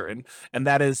more certain, and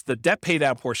that is the debt pay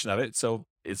down portion of it. So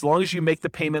as long as you make the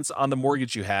payments on the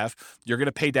mortgage you have, you're going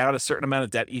to pay down a certain amount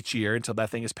of debt each year until that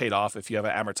thing is paid off if you have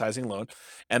an amortizing loan.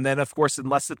 And then, of course,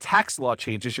 unless the tax law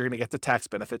changes, you're going to get the tax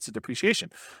benefits of depreciation.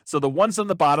 So the ones on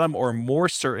the bottom are more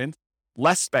certain,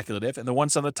 less speculative, and the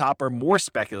ones on the top are more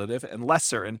speculative and less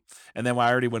certain. And then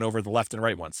I already went over the left and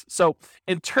right ones. So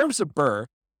in terms of BRRRR,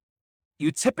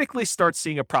 you typically start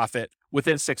seeing a profit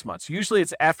within 6 months. Usually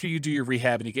it's after you do your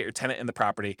rehab and you get your tenant in the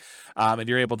property and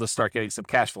you're able to start getting some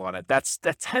cash flow on it. That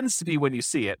tends to be when you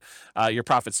see it, your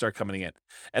profits start coming in.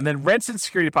 And then rents and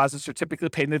security deposits are typically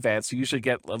paid in advance. You usually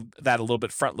get that a little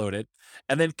bit front loaded.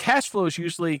 And then cash flow is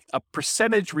usually a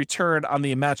percentage return on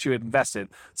the amount you had invested.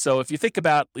 So if you think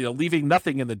about, leaving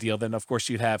nothing in the deal, then of course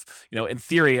you'd have, in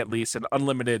theory at least, an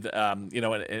unlimited, an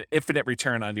infinite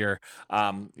return on your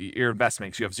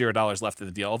investments. You have $0 left in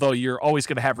the deal, although you're always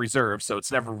going to have reserves. So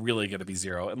it's never really going to be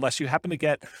zero unless you happen to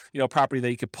get, a property that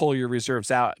you could pull your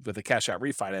reserves out with a cash out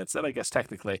refinance. Then I guess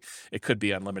technically it could be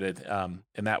unlimited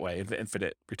in that way,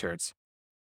 infinite returns.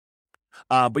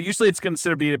 But usually it's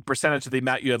considered to be a percentage of the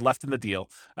amount you had left in the deal,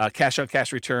 cash on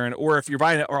cash return, or if you're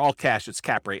buying it or all cash, it's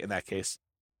cap rate in that case.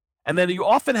 And then you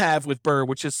often have with BRRRR,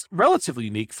 which is relatively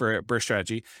unique for a BRRRR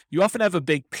strategy, you often have a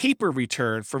big paper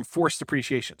return from forced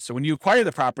depreciation. So when you acquire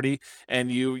the property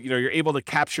and you're able to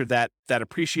capture that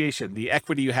appreciation, the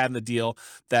equity you had in the deal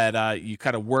that you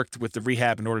kind of worked with the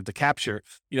rehab in order to capture,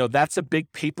 that's a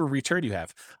big paper return you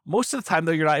have. Most of the time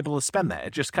though, you're not able to spend that.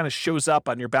 It just kind of shows up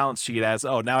on your balance sheet as,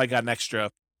 oh, now I got an extra,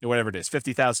 whatever it is,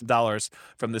 $50,000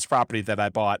 from this property that I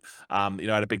bought,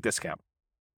 at a big discount.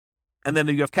 And then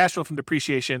you have cash flow from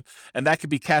depreciation, and that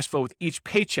could be cash flow with each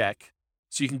paycheck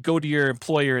So you can go to your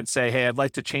employer and say, hey, I'd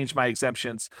like to change my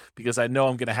exemptions because I know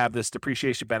I'm going to have this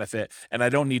depreciation benefit and I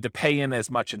don't need to pay in as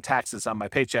much in taxes on my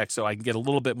paycheck, so I can get a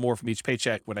little bit more from each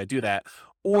paycheck when I do that.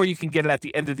 Or you can get it at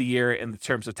the end of the year in the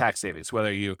terms of tax savings,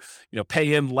 whether you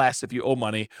pay in less if you owe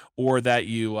money, or that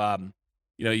you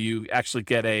actually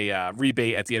get a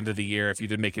rebate at the end of the year if you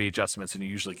didn't make any adjustments, and you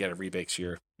usually get a rebate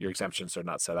because your exemptions are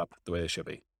not set up the way they should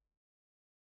be.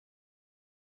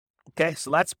 Okay, so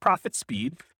that's profit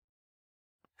speed.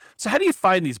 So how do you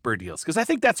find these BRRRR deals? Because I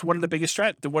think that's one of the biggest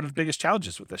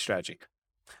challenges with this strategy.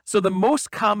 So the most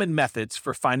common methods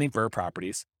for finding BRRRR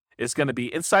properties is going to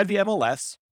be inside the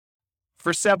MLS,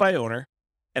 for sale by owner,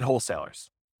 and wholesalers.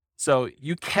 So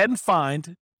you can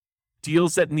find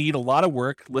deals that need a lot of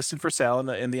work listed for sale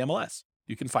in the MLS.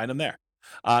 You can find them there.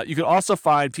 You can also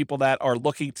find people that are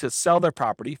looking to sell their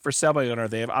property for sale by owner.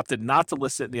 They have opted not to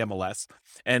list it in the MLS.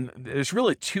 And there's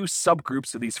really two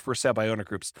subgroups of these for sale by owner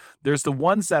groups. There's the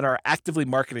ones that are actively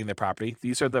marketing their property.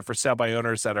 These are the for sale by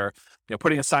owners that are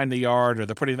putting a sign in the yard, or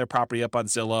they're putting their property up on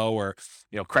Zillow or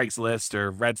Craigslist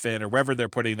or Redfin or wherever they're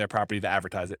putting their property to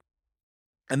advertise it.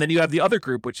 And then you have the other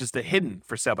group, which is the hidden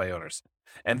for sale by owners.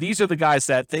 And these are the guys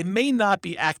that they may not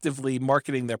be actively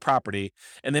marketing their property,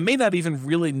 and they may not even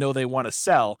really know they want to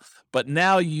sell, but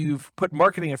now you've put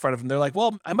marketing in front of them. They're like,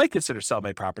 well, I might consider selling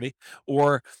my property.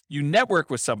 Or you network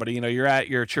with somebody, you're at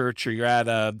your church, or you're at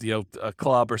a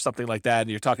club or something like that, and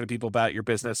you're talking to people about your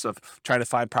business of trying to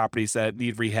find properties that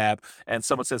need rehab. And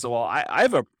someone says, well, I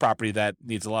have a property that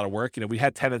needs a lot of work. We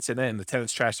had tenants in it, and the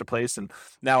tenants trashed the place, and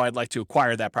now I'd like to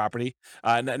acquire that property.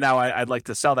 Now I'd like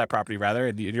to sell that property rather.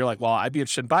 And you're like, well, I'd be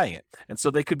interested in buying it. And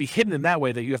so they could be hidden in that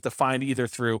way, that you have to find either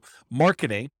through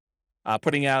marketing,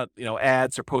 putting out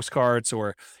ads or postcards,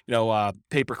 or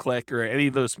pay-per-click, or any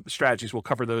of those strategies. We'll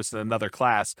cover those in another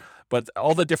class. But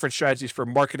all the different strategies for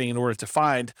marketing in order to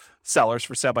find sellers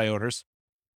for sale by owners,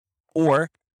 or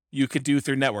you could do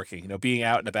through networking, being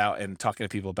out and about and talking to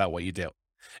people about what you do.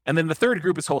 And then the third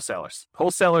group is wholesalers.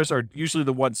 Wholesalers are usually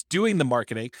the ones doing the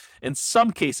marketing. In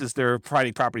some cases, they're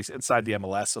providing properties inside the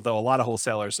MLS, although a lot of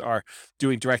wholesalers are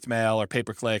doing direct mail or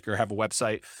pay-per-click or have a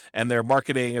website, and they're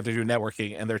marketing, or they're doing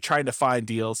networking, and they're trying to find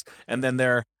deals, and then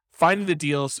they're finding the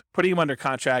deals, putting them under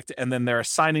contract, and then they're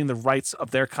assigning the rights of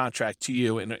their contract to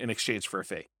you in exchange for a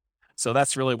fee. So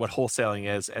that's really what wholesaling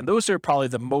is. And those are probably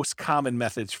the most common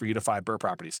methods for you to find BRRRR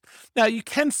properties. Now, you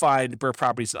can find BRRRR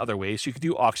properties in other ways. You could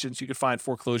do auctions. You could find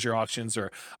foreclosure auctions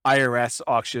or IRS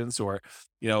auctions, or,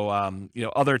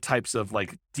 other types of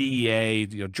like DEA,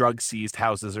 drug seized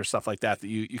houses or stuff like that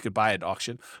you could buy at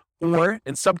auction. Or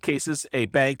in some cases, a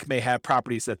bank may have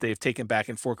properties that they've taken back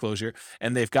in foreclosure,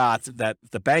 and they've got that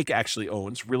the bank actually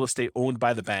owns, real estate owned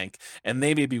by the bank, and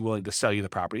they may be willing to sell you the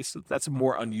property. So that's a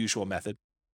more unusual method.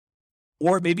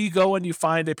 Or maybe you go and you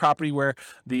find a property where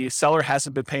the seller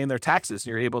hasn't been paying their taxes, and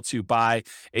you're able to buy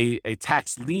a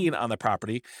tax lien on the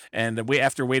property. And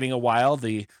after waiting a while,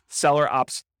 the seller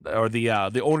opts, or the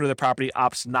owner of the property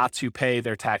opts not to pay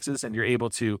their taxes, and you're able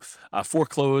to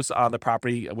foreclose on the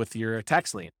property with your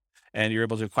tax lien, and you're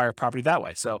able to acquire property that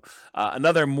way. So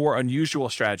another more unusual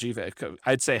strategy,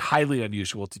 I'd say highly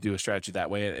unusual to do a strategy that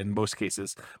way in most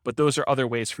cases, but those are other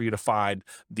ways for you to find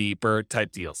the BRRRR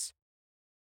type deals.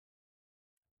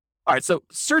 All right, so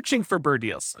searching for BRRRR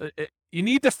deals, you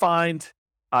need to find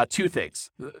two things.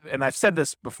 And I've said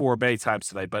this before many times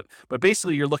tonight, but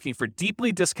basically you're looking for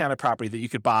deeply discounted property that you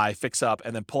could buy, fix up,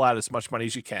 and then pull out as much money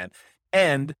as you can,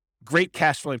 and great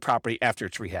cash flowing property after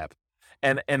it's rehab.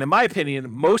 And in my opinion,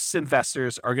 most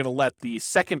investors are going to let the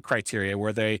second criteria,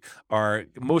 where they are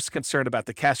most concerned about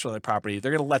the cash flowing property,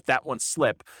 they're going to let that one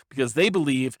slip, because they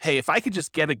believe, hey, if I could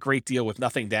just get a great deal with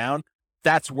nothing down,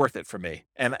 that's worth it for me.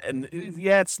 And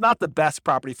yeah, it's not the best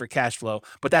property for cash flow,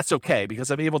 but that's okay,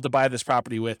 because I'm able to buy this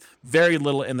property with very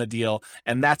little in the deal,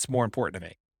 and that's more important to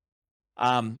me.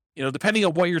 Depending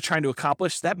on what you're trying to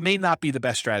accomplish, that may not be the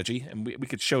best strategy, and we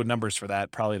could show numbers for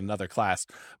that probably in another class,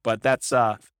 but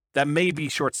that may be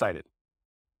short-sighted.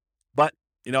 But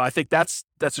I think that's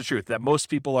the truth, that most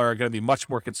people are going to be much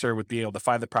more concerned with being able to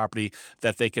find the property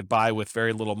that they could buy with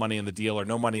very little money in the deal or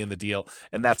no money in the deal,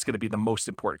 and that's going to be the most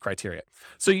important criteria.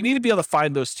 So you need to be able to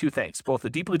find those two things, both a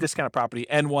deeply discounted property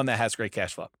and one that has great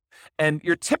cash flow. And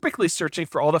you're typically searching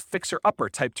for all the fixer-upper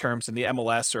type terms in the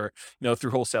MLS, or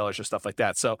through wholesalers or stuff like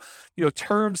that. So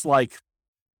terms like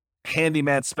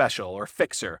handyman special, or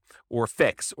fixer, or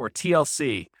fix, or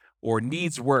TLC, or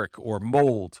needs work, or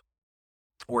mold,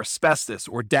 or asbestos,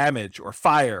 or damage, or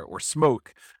fire, or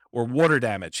smoke, or water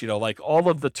damage, like all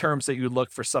of the terms that you would look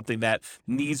for something that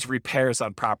needs repairs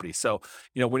on property. So,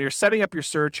 when you're setting up your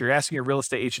search, you're asking a real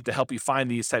estate agent to help you find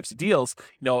these types of deals,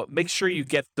 make sure you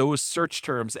get those search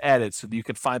terms added so that you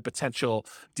can find potential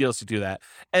deals to do that.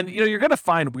 And, you're going to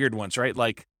find weird ones, right?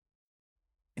 Like,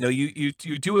 you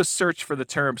do a search for the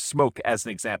term smoke as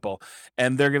an example,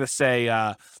 and they're going to say,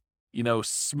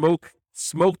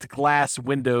 smoked glass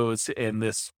windows in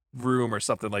this room or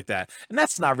something like that. And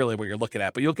that's not really what you're looking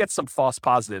at, but you'll get some false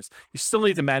positives. You still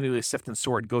need to manually sift and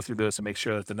sort and go through those and make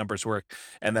sure that the numbers work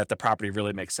and that the property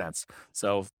really makes sense.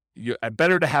 So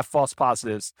better to have false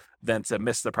positives than to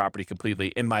miss the property completely,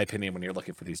 in my opinion, when you're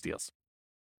looking for these deals.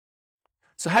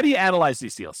 So how do you analyze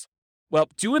these deals? Well,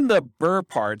 doing the BRRRR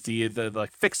part, the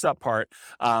like fix up part,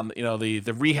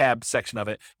 the rehab section of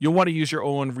it, you'll want to use your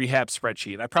own rehab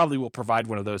spreadsheet. I probably will provide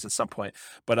one of those at some point,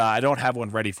 but I don't have one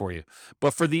ready for you.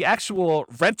 But for the actual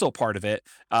rental part of it,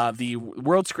 the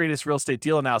world's greatest real estate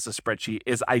deal analysis spreadsheet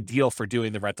is ideal for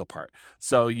doing the rental part.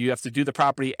 So you have to do the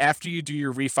property after you do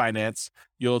your refinance.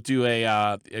 You'll do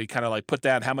a kind of like put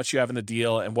down how much you have in the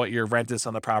deal and what your rent is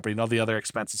on the property and all the other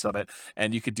expenses of it.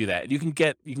 And you could do that. You can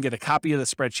get a copy of the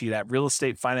spreadsheet at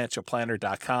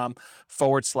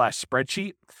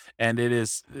realestatefinancialplanner.com/spreadsheet. And it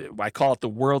is, I call it the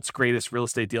world's greatest real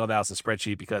estate deal analysis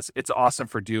spreadsheet because it's awesome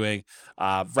for doing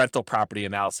rental property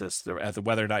analysis as to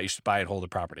whether or not you should buy and hold a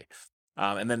property.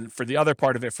 And then for the other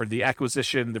part of it, for the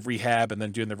acquisition, the rehab, and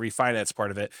then doing the refinance part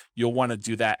of it, you'll want to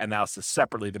do that analysis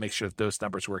separately to make sure that those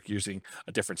numbers work using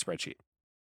a different spreadsheet.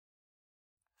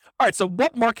 All right, so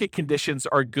what market conditions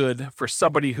are good for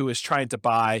somebody who is trying to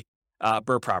buy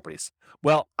BRRRR properties?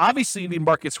 Well, obviously you need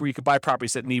markets where you can buy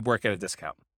properties that need work at a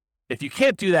discount. If you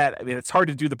can't do that, it's hard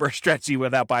to do the BRRRR strategy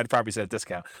without buying properties at a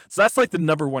discount. So that's like the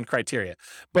number one criteria.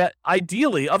 But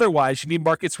ideally, otherwise, you need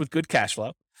markets with good cash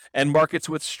flow and markets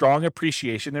with strong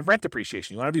appreciation and rent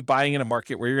appreciation. You want to be buying in a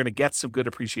market where you're going to get some good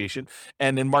appreciation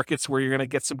and in markets where you're going to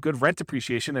get some good rent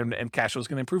appreciation and cash flow is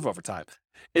going to improve over time.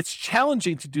 It's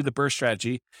challenging to do the BRRRR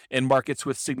strategy in markets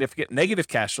with significant negative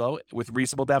cash flow with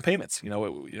reasonable down payments.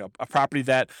 A property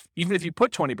that even if you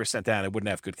put 20% down, it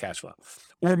wouldn't have good cash flow.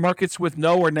 Or markets with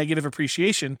no or negative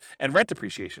appreciation and rent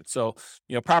appreciation. So,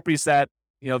 properties that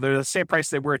they're the same price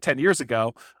they were 10 years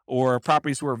ago, or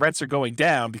properties where rents are going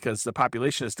down because the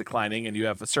population is declining and you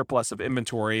have a surplus of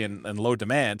inventory and low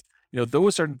demand.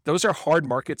 Those are hard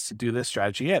markets to do this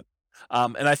strategy in.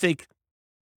 And I think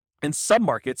in some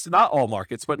markets, not all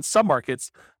markets, but in some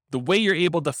markets, the way you're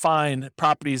able to find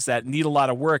properties that need a lot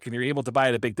of work and you're able to buy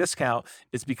at a big discount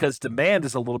is because demand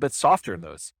is a little bit softer in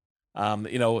those.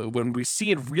 When we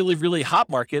see in really, really hot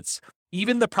markets,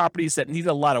 even the properties that need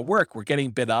a lot of work were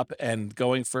getting bid up and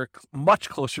going for much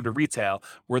closer to retail,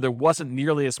 where there wasn't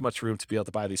nearly as much room to be able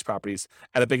to buy these properties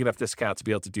at a big enough discount to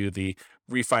be able to do the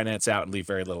refinance out and leave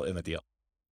very little in the deal.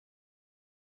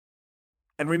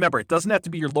 And remember, it doesn't have to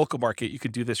be your local market. You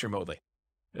can do this remotely,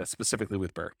 specifically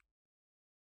with BRRRR.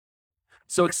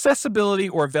 So accessibility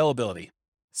or availability.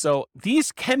 So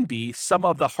these can be some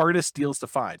of the hardest deals to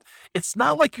find. It's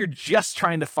not like you're just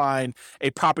trying to find a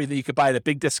property that you could buy at a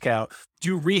big discount,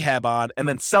 do rehab on, and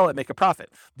then sell it, make a profit.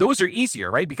 Those are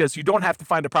easier, right? Because you don't have to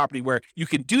find a property where you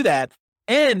can do that.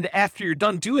 And after you're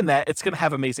done doing that, it's going to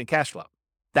have amazing cash flow.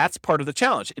 That's part of the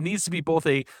challenge. It needs to be both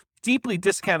a deeply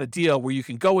discounted deal where you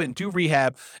can go in, do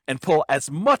rehab, and pull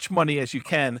as much money as you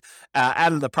can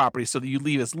out of the property so that you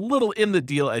leave as little in the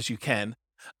deal as you can.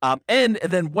 And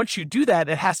then once you do that,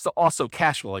 it has to also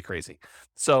cash flow like crazy.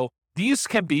 So these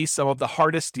can be some of the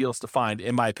hardest deals to find,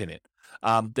 in my opinion.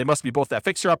 They must be both that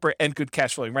fixer-upper and good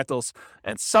cash flowing rentals.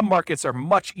 And some markets are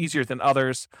much easier than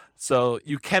others. So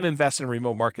you can invest in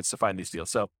remote markets to find these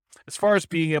deals. So as far as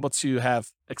being able to have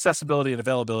accessibility and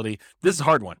availability, this is a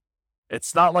hard one.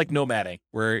 It's not like nomading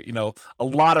where, a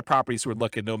lot of properties would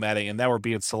look at nomading and now we're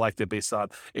being selected based on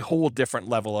a whole different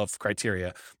level of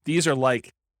criteria. These are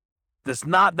like, there's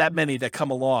not that many that come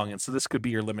along, and so this could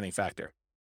be your limiting factor.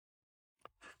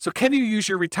 So can you use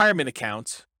your retirement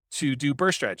account to do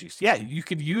BRRRR strategies? Yeah, you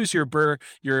could use your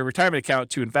retirement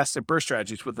account to invest in BRRRR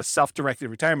strategies with a self-directed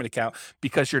retirement account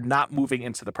because you're not moving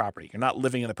into the property. You're not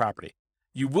living in the property.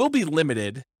 You will be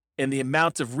limited in the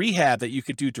amount of rehab that you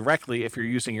could do directly if you're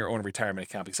using your own retirement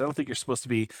account, because I don't think you're supposed to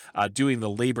be doing the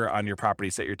labor on your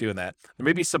properties that you're doing that. There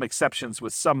may be some exceptions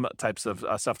with some types of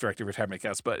self-directed retirement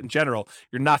accounts, but in general,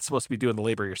 you're not supposed to be doing the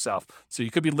labor yourself. So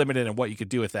you could be limited in what you could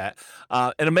do with that.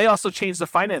 And it may also change the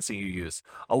financing you use.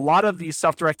 A lot of these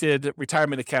self-directed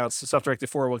retirement accounts, self-directed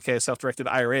 401k, self-directed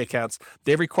IRA accounts,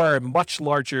 they require much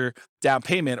larger down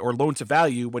payment or loan to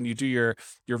value when you do your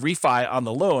refi on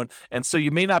the loan. And so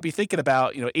you may not be thinking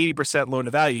about, 80% loan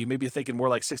to value. You may be thinking more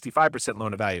like 65%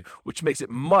 loan to value, which makes it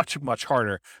much, much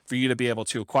harder for you to be able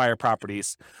to acquire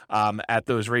properties at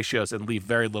those ratios and leave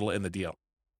very little in the deal.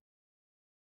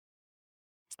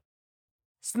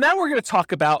 So now we're going to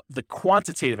talk about the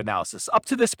quantitative analysis. Up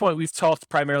to this point, we've talked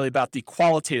primarily about the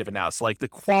qualitative analysis, like the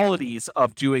qualities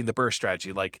of doing the BRRRR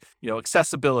strategy, like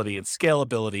accessibility and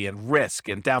scalability and risk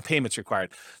and down payments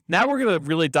required. Now we're going to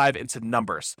really dive into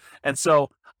numbers. And so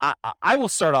I will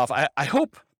start off. I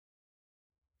hope,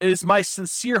 it is my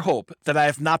sincere hope that I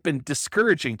have not been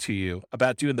discouraging to you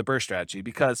about doing the BRRRR strategy,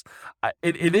 because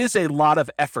it is a lot of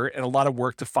effort and a lot of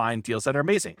work to find deals that are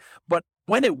amazing. But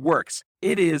when it works,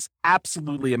 it is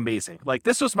absolutely amazing. Like,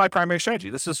 this was my primary strategy.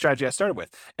 This is a strategy I started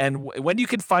with. And when you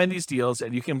can find these deals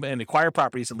and you can acquire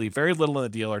properties and leave very little in the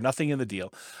deal or nothing in the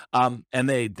deal, and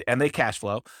they cash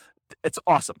flow, it's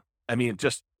awesome. I mean,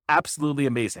 just absolutely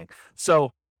amazing.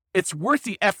 So it's worth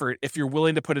the effort if you're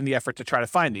willing to put in the effort to try to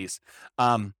find these.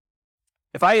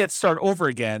 If I had to start over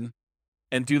again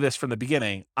and do this from the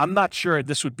beginning, I'm not sure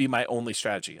this would be my only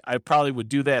strategy. I probably would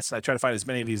do this and I try to find as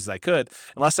many of these as I could,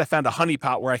 unless I found a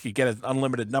honeypot where I could get an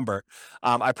unlimited number.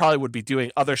 I probably would be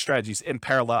doing other strategies in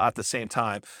parallel at the same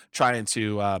time, trying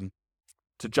to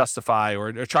justify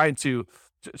or trying to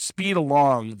speed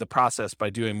along the process by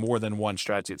doing more than one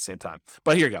strategy at the same time.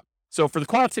 But here you go. So for the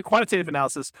quantitative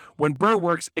analysis, when BRRRR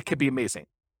works, it can be amazing.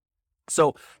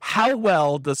 So how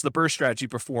well does the BRRRR strategy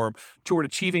perform toward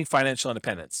achieving financial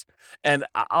independence? And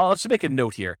I'll just make a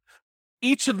note here.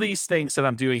 Each of these things that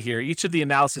I'm doing here, each of the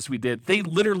analysis we did, they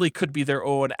literally could be their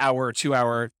own hour or 2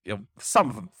 hour, some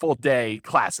of them full day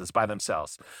classes by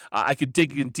themselves. I could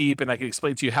dig in deep and I could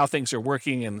explain to you how things are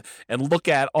working and look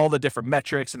at all the different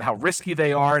metrics and how risky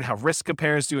they are and how risk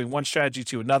compares doing one strategy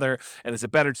to another. And is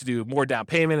it better to do more down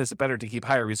payment? Is it better to keep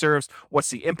higher reserves? What's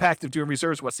the impact of doing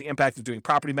reserves? What's the impact of doing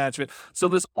property management? So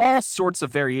there's all sorts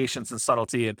of variations and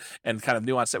subtlety and kind of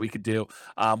nuance that we could do,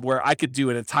 where I could do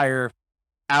an entire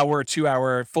hour, 2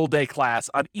 hour, full day class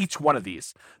on each one of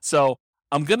these. So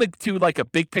I'm going to do like a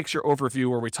big picture overview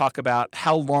where we talk about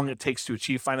how long it takes to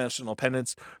achieve financial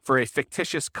independence for a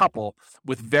fictitious couple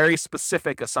with very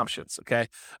specific assumptions. Okay.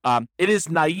 It is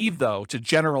naive though to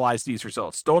generalize these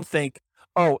results. Don't think,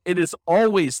 oh, it is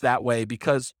always that way,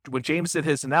 because when James did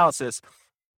his analysis,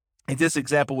 in this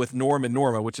example with Norm and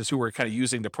Norma, which is who we're kind of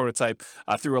using to prototype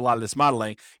through a lot of this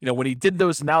modeling, when he did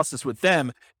those analysis with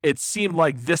them, it seemed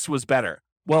like this was better.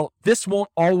 Well, this won't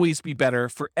always be better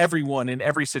for everyone in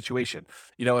every situation.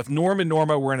 If Norm and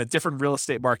Norma were in a different real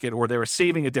estate market, or they were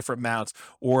saving a different amount,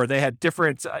 or they had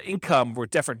different income or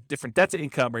different debt to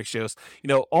income ratios,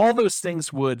 all those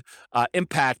things would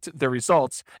impact their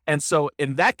results. And so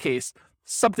in that case,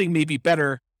 something may be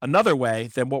better another way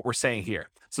than what we're saying here.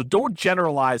 So don't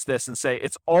generalize this and say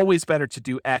it's always better to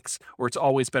do X or it's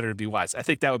always better to be Y. I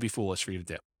think that would be foolish for you to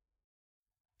do.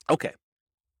 Okay.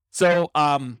 So,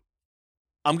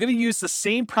 I'm going to use the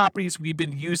same properties we've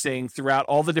been using throughout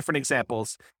all the different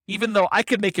examples, even though I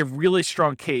could make a really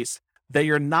strong case that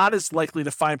you're not as likely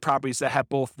to find properties that have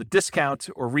both the discount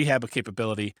or rehab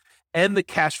capability and the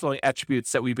cash flowing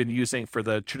attributes that we've been using for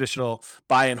the traditional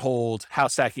buy and hold,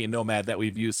 house hacking, and nomad that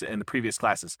we've used in the previous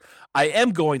classes. I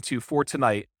am going to, for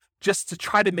tonight, just to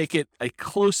try to make it a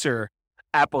closer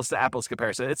apples to apples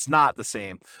comparison. It's not the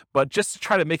same, but just to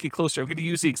try to make it closer, I'm going to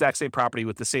use the exact same property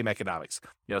with the same economics,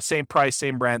 same price,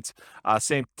 same rent,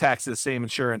 same taxes, same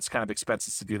insurance kind of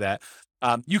expenses to do that.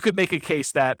 You could make a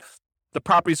case that the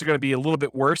properties are going to be a little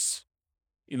bit worse.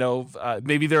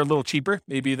 Maybe they're a little cheaper.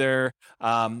 Maybe they're,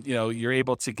 you're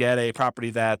able to get a property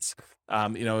that's,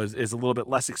 is a little bit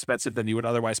less expensive than you would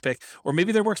otherwise pick, or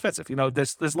maybe they're more expensive.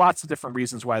 There's lots of different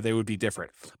reasons why they would be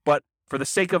different, but for the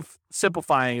sake of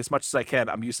simplifying as much as I can,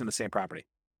 I'm using the same property.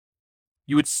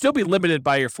 You would still be limited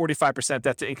by your 45%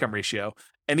 debt to income ratio,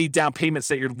 any down payments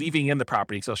that you're leaving in the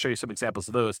property, so I'll show you some examples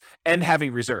of those, and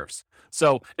having reserves.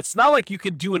 So it's not like you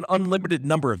can do an unlimited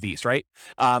number of these, right?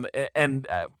 And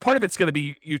part of it's going to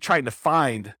be you trying to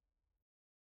find,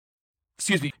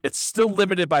 it's still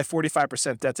limited by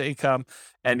 45% debt to income,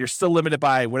 and you're still limited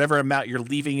by whatever amount you're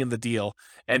leaving in the deal,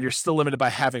 and you're still limited by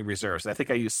having reserves. And I think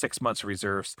I use 6 months of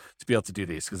reserves to be able to do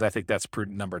these, because I think that's a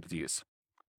prudent number to use.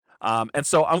 And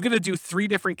so I'm going to do 3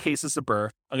 different cases of BRRRR.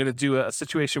 I'm going to do a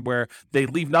situation where they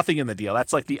leave nothing in the deal.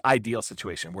 That's like the ideal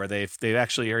situation where they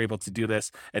actually are able to do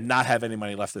this and not have any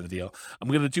money left in the deal. I'm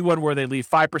going to do one where they leave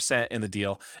 5% in the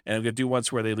deal, and I'm going to do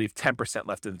ones where they leave 10%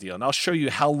 left in the deal. And I'll show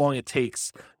you how long it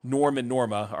takes Norm and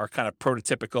Norma, our kind of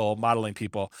prototypical modeling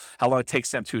people, how long it takes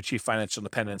them to achieve financial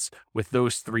independence with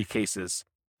those 3 cases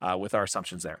with our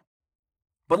assumptions there.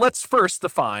 But let's first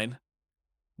define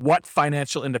what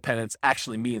financial independence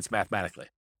actually means mathematically.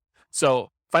 So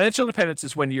financial independence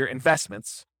is when your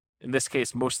investments, in this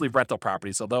case, mostly rental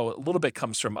properties, although a little bit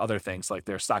comes from other things like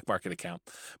their stock market account,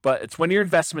 but it's when your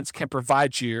investments can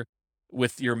provide you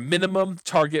with your minimum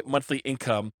target monthly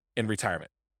income in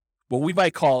retirement. What we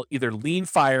might call either lean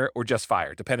fire or just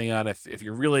fire, depending on if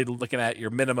you're really looking at your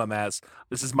minimum as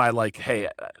this is my hey,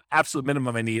 absolute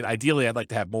minimum I need. Ideally, I'd like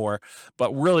to have more,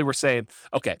 but really we're saying,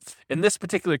 okay, in this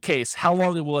particular case, how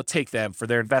long will it take them for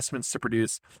their investments to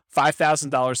produce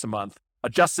 $5,000 a month,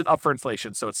 adjusted up for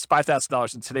inflation? So it's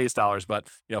 $5,000 in today's dollars, but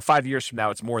 5 years from now,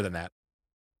 it's more than that.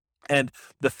 And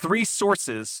the three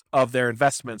sources of their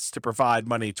investments to provide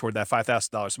money toward that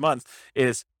 $5,000 a month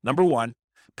is number one,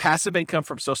 passive income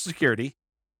from Social Security,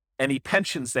 any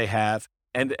pensions they have,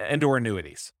 and or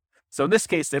annuities. So in this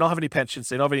case, they don't have any pensions,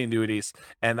 they don't have any annuities,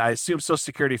 and I assume Social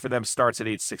Security for them starts at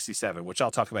age 67, which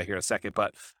I'll talk about here in a second,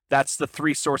 but that's the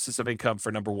three sources of income for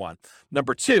number one.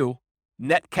 Number two,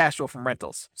 net cash flow from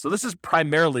rentals. So this is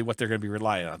primarily what they're going to be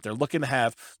relying on. They're looking to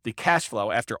have the cash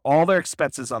flow after all their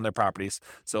expenses on their properties.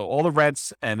 So all the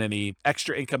rents and any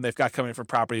extra income they've got coming from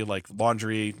property like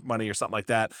laundry money or something like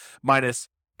that, minus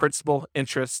principal,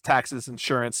 interest, taxes,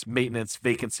 insurance, maintenance,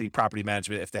 vacancy, property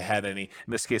management, if they had any.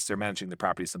 In this case, they're managing the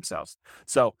properties themselves.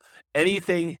 So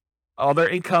anything, all their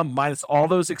income minus all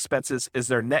those expenses is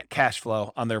their net cash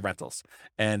flow on their rentals.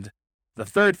 And the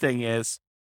third thing is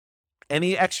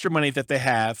any extra money that they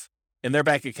have in their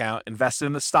bank account invested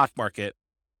in the stock market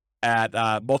at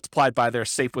multiplied by their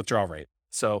safe withdrawal rate.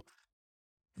 So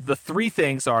the three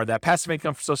things are that passive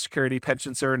income from Social Security,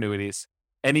 pensions, or annuities,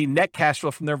 any net cash flow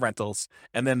from their rentals,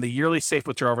 and then the yearly safe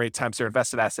withdrawal rate times their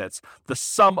invested assets. The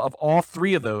sum of all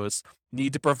three of those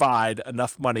need to provide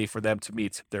enough money for them to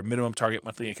meet their minimum target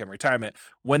monthly income in retirement.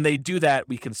 When they do that,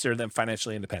 we consider them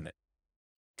financially independent.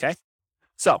 Okay?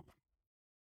 So,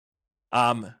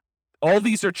 all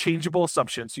these are changeable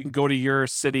assumptions. You can go to your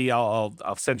city.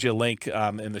 I'll send you a link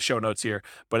in the show notes here,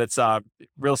 but it's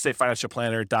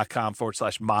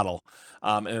realestatefinancialplanner.com/model.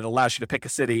 And it allows you to pick a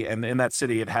city. And in that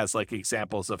city, it has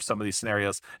examples of some of these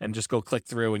scenarios, and just go click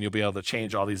through and you'll be able to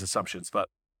change all these assumptions. But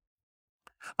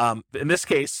in this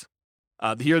case,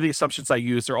 here are the assumptions I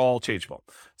use. They're all changeable.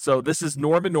 So this is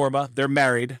Norm and Norma. They're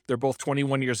married. They're both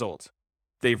 21 years old.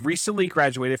 They've recently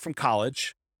graduated from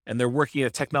college, and they're working in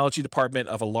a technology department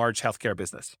of a large healthcare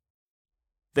business.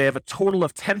 They have a total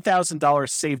of $10,000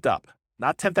 saved up,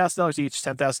 not $10,000 each,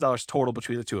 $10,000 total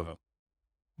between the two of them.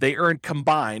 They earn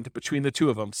combined between the two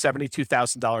of them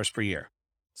 $72,000 per year.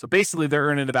 So basically, they're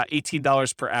earning about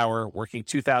 $18 per hour, working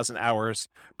 2,000 hours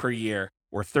per year,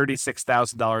 or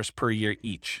 $36,000 per year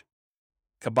each.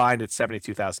 Combined, it's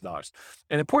 $72,000.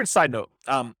 An important side note,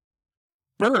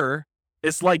 BRRRR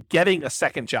is like getting a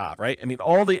second job, right? I mean,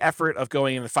 all the effort of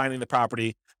going in and finding the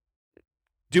property,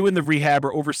 doing the rehab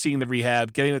or overseeing the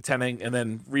rehab, getting the tenant, and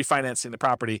then refinancing the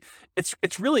property.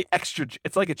 It's really extra.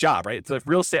 It's like a job, right? It's like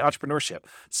real estate entrepreneurship.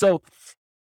 So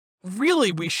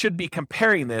really, we should be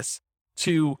comparing this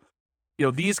to,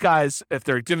 these guys, if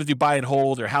they're going to do buy and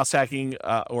hold or house hacking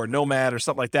or nomad or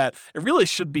something like that, it really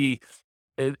should be,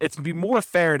 it's be more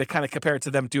fair to kind of compare it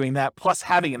to them doing that, plus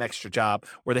having an extra job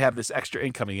where they have this extra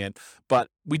income coming in. But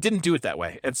we didn't do it that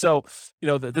way. And so,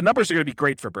 the numbers are going to be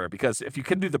great for BRRRR, because if you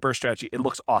can do the BRRRR strategy, it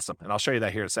looks awesome. And I'll show you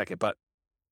that here in a second. But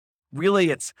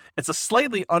really, it's a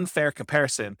slightly unfair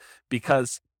comparison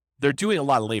because they're doing a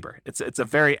lot of labor. It's a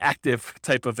very active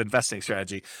type of investing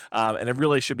strategy. And it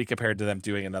really should be compared to them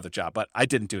doing another job. But I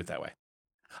didn't do it that way.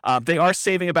 They are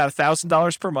saving about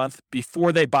 $1,000 per month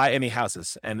before they buy any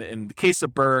houses. And in the case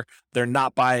of BRRRR, they're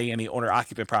not buying any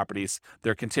owner-occupant properties.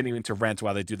 They're continuing to rent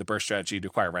while they do the BRRRR strategy to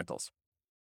acquire rentals.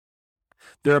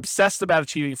 They're obsessed about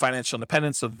achieving financial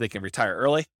independence so that they can retire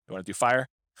early. They want to do FIRE.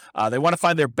 They want to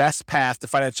find their best path to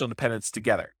financial independence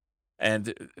together.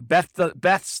 And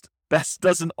best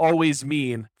doesn't always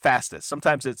mean fastest.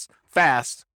 Sometimes it's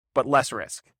fast, but less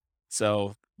risk.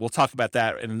 So we'll talk about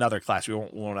that in another class. We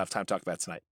won't have time to talk about it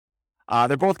tonight.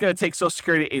 They're both going to take Social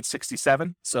Security at age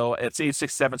 67. So at age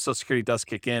 67, Social Security does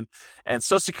kick in. And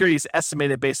Social Security is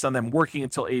estimated based on them working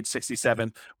until age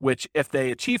 67, which if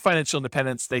they achieve financial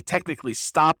independence, they technically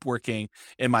stop working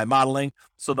in my modeling.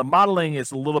 So the modeling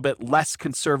is a little bit less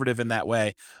conservative in that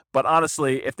way. But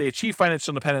honestly, if they achieve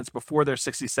financial independence before they're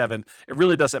 67, it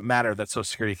really doesn't matter that Social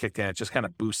Security kicked in. It just kind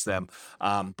of boosts them.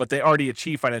 But they already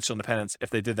achieved financial independence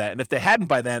if they did that. And if they hadn't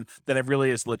by then it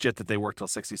really is legit that they worked till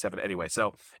 67 anyway.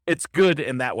 So it's good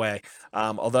in that way.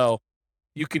 Although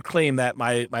you could claim that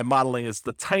my modeling is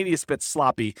the tiniest bit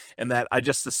sloppy, and that I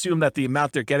just assume that the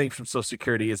amount they're getting from Social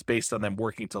Security is based on them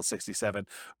working till 67,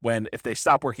 when if they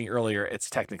stop working earlier, it's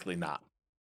technically not.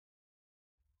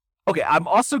 Okay, I'm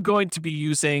also going to be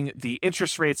using the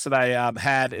interest rates that I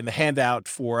had in the handout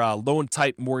for loan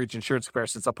type mortgage insurance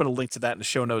comparisons. I'll put a link to that in the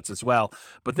show notes as well.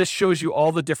 But this shows you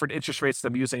all the different interest rates that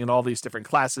I'm using in all these different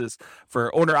classes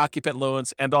for owner occupant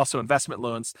loans and also investment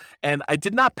loans. And I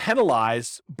did not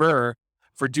penalize BRRRR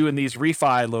for doing these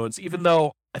refi loans, even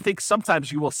though I think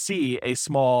sometimes you will see a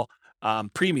small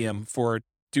premium for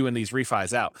doing these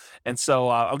refis out. And so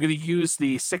I'm going to use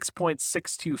the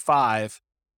 6.625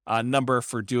 number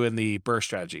for doing the BRRRR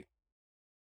strategy.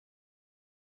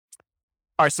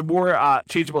 All right, some more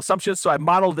changeable assumptions. So I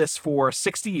modeled this for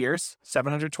 60 years,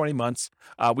 720 months.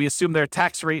 We assume their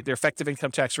tax rate, their effective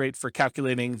income tax rate for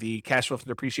calculating the cash flow from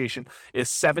depreciation is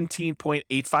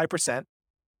 17.85%.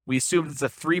 We assume it's a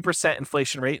 3%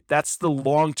 inflation rate. That's the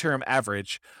long-term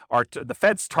average. The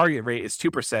Fed's target rate is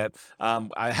 2%.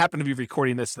 I happen to be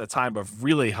recording this at a time of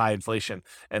really high inflation,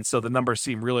 and so the numbers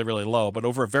seem really, really low. But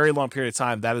over a very long period of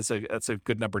time, that's a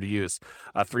good number to use,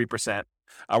 3%.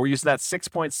 We're using that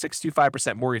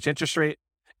 6.625% mortgage interest rate.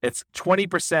 It's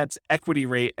 20% equity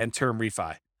rate and term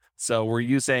refi. So we're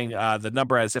using the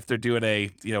number as if they're doing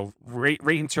a rate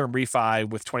and term refi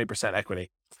with 20% equity.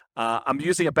 I'm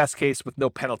using a best case with no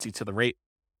penalty to the rate.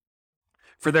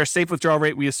 For their safe withdrawal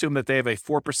rate, we assume that they have a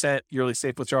 4% yearly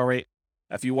safe withdrawal rate.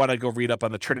 If you want to go read up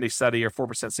on the Trinity study or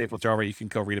 4% safe withdrawal rate, you can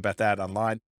go read about that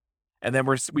online. And then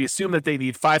we assume that they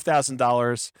need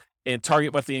 $5,000 in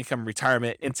target monthly income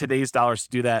retirement in today's dollars to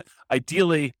do that.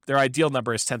 Ideally, their ideal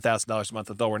number is $10,000 a month,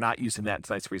 although we're not using that in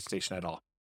tonight's presentation at all.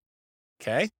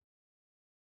 Okay.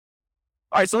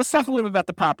 All right, so let's talk a little bit about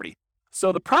the property.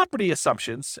 So the property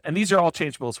assumptions, and these are all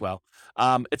changeable as well.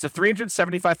 It's a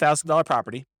 $375,000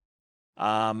 property,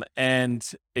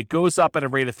 and it goes up at a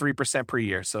rate of 3% per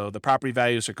year. So the property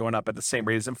values are going up at the same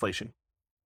rate as inflation.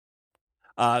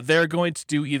 They're going to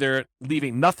do either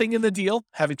leaving nothing in the deal,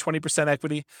 having 20%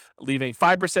 equity, leaving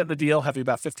 5% in the deal, having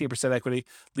about 15% equity,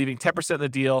 leaving 10% in the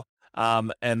deal,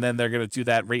 and then they're going to do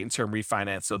that rate and term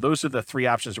refinance. So those are the three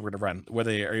options we're going to run,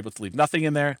 whether they are able to leave nothing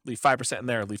in there, leave 5% in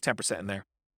there, or leave 10% in there.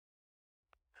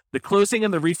 The closing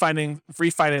and the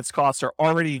refinance costs are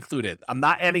already included. I'm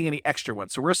not adding any extra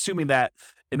ones. So we're assuming that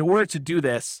in order to do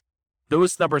this,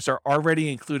 those numbers are already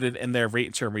included in their rate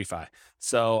and term refi.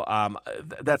 So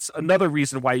that's another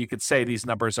reason why you could say these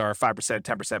numbers are 5%,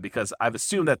 10%, because I've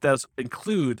assumed that those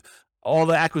include all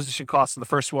the acquisition costs in the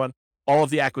first one, all of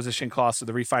the acquisition costs or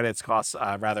the refinance costs,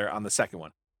 rather, on the second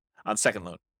one, on second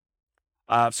loan.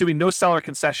 Assuming no seller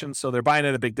concessions, so they're buying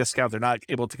at a big discount. They're not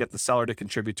able to get the seller to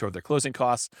contribute toward their closing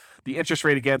costs. The interest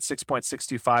rate, again,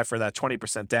 6.625 for that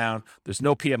 20% down. There's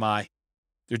no PMI.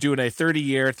 They're doing a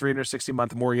 30-year,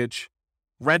 360-month mortgage.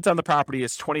 Rent on the property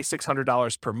is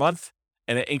 $2,600 per month,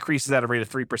 and it increases at a rate of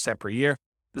 3% per year.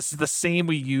 This is the same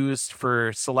we used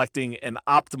for selecting an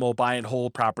optimal buy and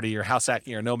hold property or house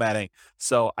hacking or nomading.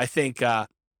 So I think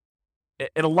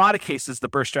in a lot of cases, the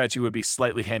BRRRR strategy would be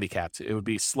slightly handicapped. It would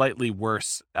be slightly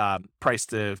worse price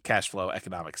to cash flow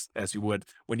economics, as you would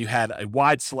when you had a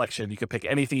wide selection. You could pick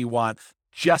anything you want,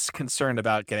 just concerned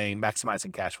about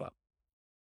maximizing cash flow.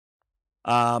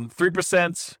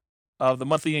 3% of the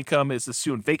monthly income is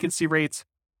assumed vacancy rate,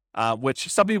 which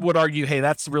some people would argue, hey,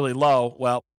 that's really low.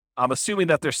 Well, I'm assuming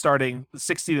that they're starting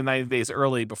 60 to 90 days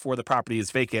early before the property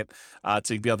is vacant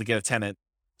to be able to get a tenant.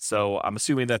 So I'm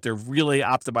assuming that they're really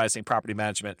optimizing property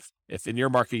management. If in your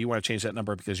market you want to change that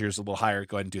number because yours is a little higher,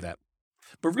 go ahead and do that.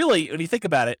 But really, when you think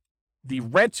about it, the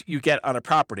rent you get on a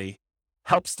property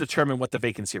helps determine what the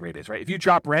vacancy rate is, right? If you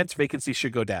drop rent, vacancy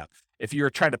should go down. If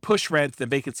you're trying to push rent, then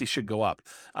vacancy should go up.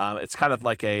 It's kind of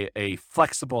like a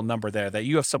flexible number there that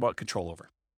you have somewhat control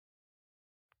over.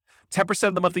 10%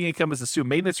 of the monthly income is assumed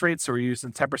maintenance rate. So we're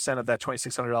using 10% of that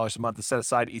 $2,600 a month to set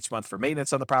aside each month for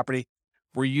maintenance on the property.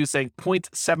 We're using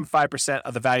 0.75%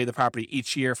 of the value of the property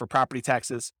each year for property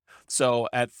taxes. So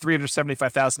at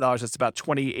 $375,000, that's about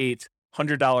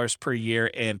 $2,800 per year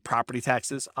in property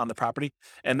taxes on the property.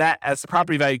 And that, as the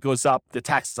property value goes up, the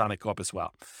taxes on it go up as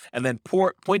well. And then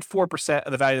 0.4%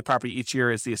 of the value of the property each year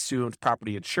is the assumed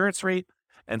property insurance rate.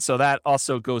 And so that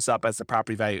also goes up as the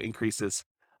property value increases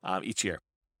each year.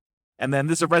 And then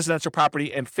this is a residential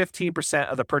property, and 15%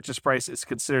 of the purchase price is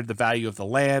considered the value of the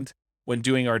land when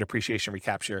doing our depreciation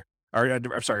recapture, our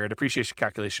depreciation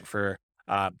calculation for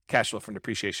cash flow from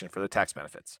depreciation for the tax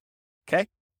benefits. Okay?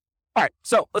 All right,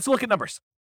 so let's look at numbers.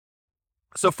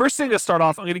 So first thing to start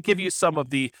off, I'm going to give you some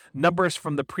of the numbers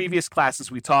from the previous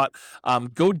classes we taught.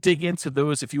 Go dig into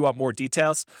those if you want more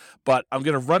details, but I'm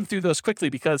going to run through those quickly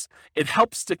because it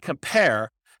helps to compare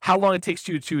how long it takes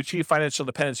you to achieve financial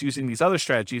independence using these other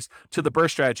strategies to the BRRRR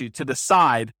strategy to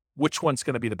decide which one's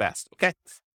going to be the best, okay?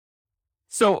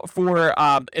 So for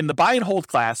in the buy and hold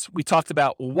class, we talked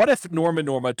about what if Norm and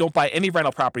Norma don't buy any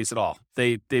rental properties at all?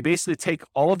 They basically take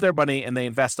all of their money and they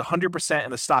invest 100%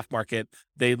 in the stock market.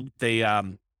 They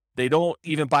don't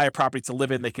even buy a property to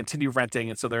live in. They continue renting,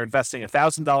 and so they're investing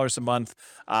 $1,000 a month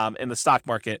in the stock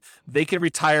market. They can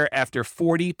retire after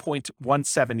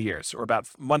 40.17 years, or about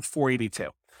month 482.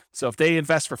 So if they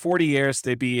invest for 40 years,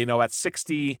 they'd be, at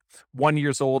 61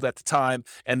 years old at the time,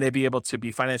 and they'd be able to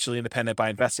be financially independent by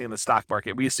investing in the stock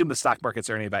market. We assume the stock market's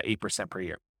earning about 8% per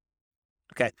year.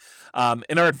 Okay.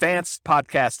 In our advanced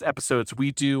podcast episodes,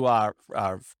 we do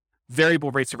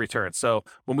variable rates of return. So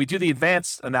when we do the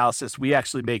advanced analysis, we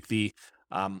actually make the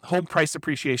home price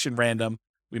appreciation random.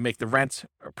 We make the rent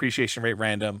appreciation rate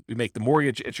random. We make the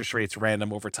mortgage interest rates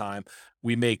random over time.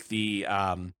 We make the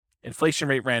inflation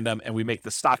rate random, and we make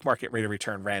the stock market rate of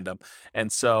return random.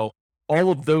 And so all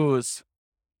of those,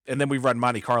 and then we run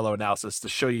Monte Carlo analysis to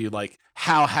show you like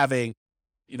how having,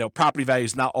 property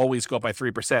values not always go up by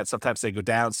 3%. Sometimes they go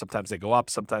down, sometimes they go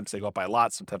up, sometimes they go up by a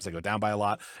lot, sometimes they go down by a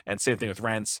lot. And same thing with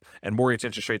rents, and mortgage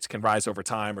interest rates can rise over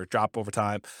time or drop over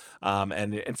time,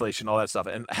 and inflation, all that stuff,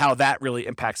 and how that really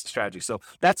impacts the strategy. So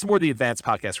that's more the advanced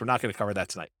podcast. We're not going to cover that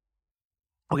tonight.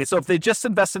 Okay, so if they just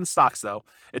invest in stocks, though,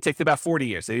 it takes about 40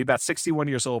 years. They'd be about 61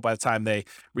 years old by the time they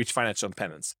reach financial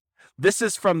independence. This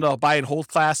is from the buy and hold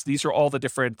class. These are all the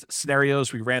different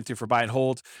scenarios we ran through for buy and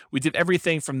hold. We did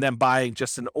everything from them buying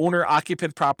just an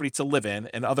owner-occupant property to live in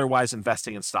and otherwise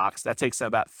investing in stocks. That takes them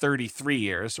about 33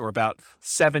 years, or about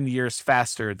 7 years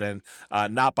faster than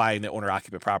not buying the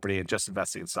owner-occupant property and just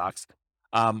investing in stocks.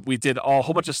 We did a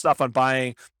whole bunch of stuff on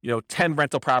buying, 10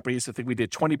 rental properties. I think we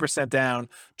did 20% down,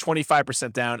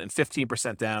 25% down, and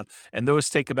 15% down. And those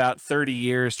take about 30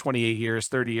 years, 28 years,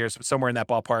 30 years, somewhere in that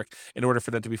ballpark, in order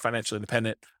for them to be financially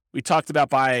independent. We talked about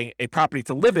buying a property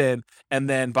to live in and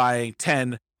then buying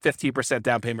 10, 15%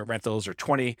 down payment rentals, or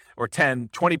 20%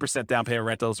 down payment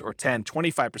rentals, or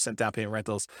 25% down payment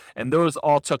rentals. And those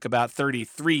all took about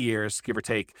 33 years, give or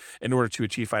take, in order to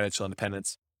achieve financial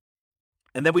independence.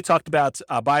 And then we talked about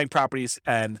buying properties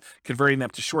and converting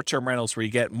them to short-term rentals where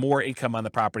you get more income on the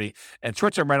property. And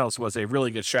short-term rentals was a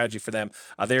really good strategy for them.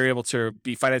 They were able to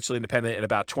be financially independent in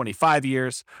about 25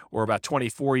 years, or about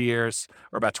 24 years,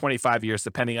 or about 25 years,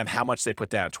 depending on how much they put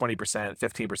down, 20%,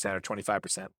 15%, or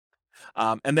 25%.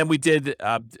 And then we did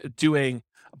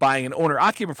buying an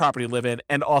owner-occupant property to live in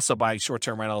and also buying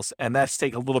short-term rentals. And that's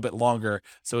take a little bit longer.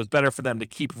 So it's better for them to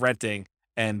keep renting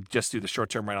and just do the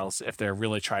short-term rentals if they're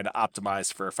really trying to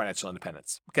optimize for financial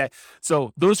independence. Okay,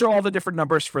 so those are all the different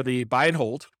numbers for the buy and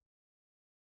hold.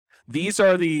 These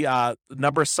are the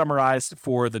numbers summarized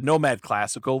for the Nomad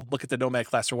class. So go look at the Nomad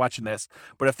class for watching this.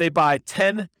 But if they buy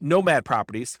 10 Nomad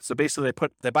properties, so basically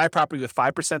they buy a property with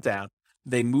 5% down,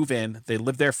 they move in, they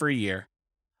live there for a year,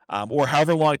 or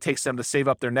however long it takes them to save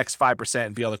up their next 5%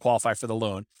 and be able to qualify for the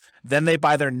loan. Then they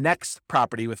buy their next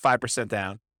property with 5%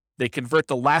 down. They convert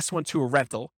the last one to a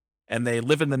rental, and they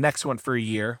live in the next one for a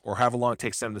year, or however long it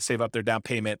takes them to save up their down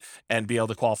payment and be able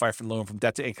to qualify for the loan from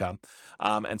debt to income.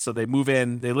 And so they move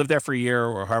in, they live there for a year,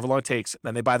 or however long it takes.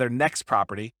 Then they buy their next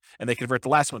property, and they convert the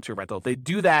last one to a rental. They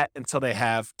do that until they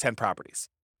have 10 properties.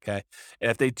 Okay.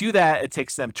 And if they do that, it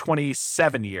takes them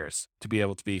 27 years to be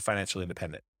able to be financially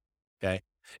independent. Okay.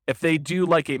 If they do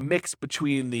like a mix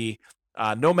between the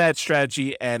Nomad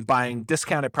strategy and buying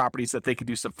discounted properties that they could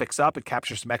do some fix up and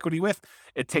capture some equity with,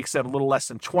 it takes them a little less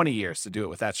than 20 years to do it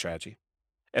with that strategy.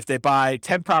 If they buy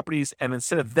 10 properties and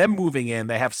instead of them moving in,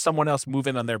 they have someone else move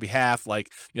in on their behalf,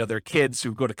 like, their kids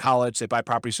who go to college, they buy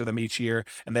properties for them each year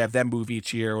and they have them move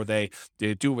each year, or they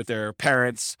do it with their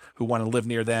parents who want to live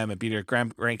near them and be their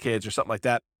grandkids or something like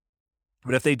that.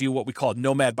 But if they do what we call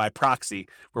Nomad by proxy,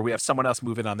 where we have someone else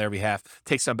move in on their behalf, it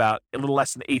takes them about a little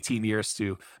less than 18 years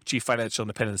to achieve financial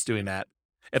independence doing that.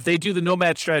 If they do the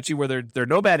Nomad strategy where they're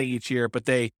nomading each year, but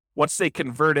once they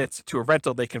convert it to a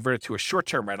rental, they convert it to a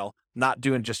short-term rental, not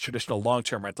doing just traditional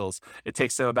long-term rentals, it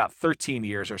takes them about 13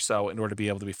 years or so in order to be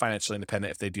able to be financially independent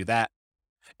if they do that.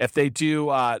 If they do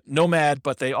Nomad,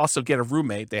 but they also get a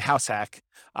roommate, they house hack,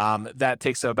 that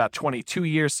takes them about 22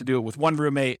 years to do it with one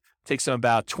roommate, takes them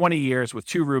about 20 years with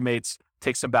two roommates,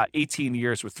 takes them about 18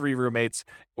 years with three roommates,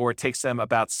 or it takes them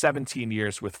about 17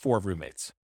 years with four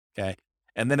roommates. Okay.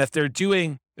 And then if they're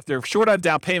short on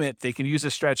down payment, they can use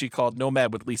a strategy called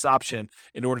Nomad with lease option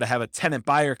in order to have a tenant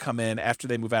buyer come in after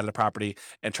they move out of the property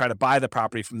and try to buy the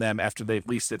property from them after they've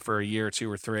leased it for a year or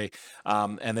two or three.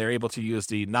 And they're able to use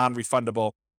the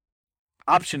non-refundable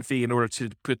option fee in order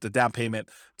to put the down payment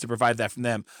to provide that from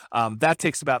them. That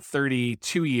takes about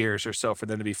 32 years or so for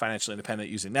them to be financially independent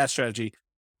using that strategy.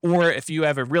 Or if you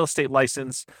have a real estate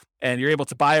license and you're able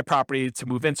to buy a property to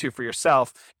move into for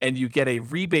yourself and you get a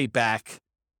rebate back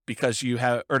because you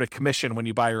have earned a commission when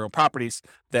you buy your own properties,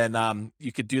 then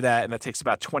you could do that. And that takes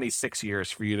about 26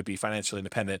 years for you to be financially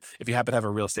independent if you happen to have a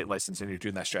real estate license and you're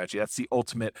doing that strategy. That's the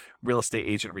ultimate real estate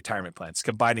agent retirement plan. It's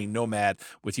combining Nomad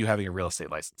with you having a real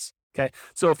estate license. Okay.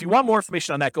 So if you want more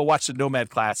information on that, go watch the Nomad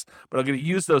class, but I'm going to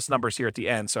use those numbers here at the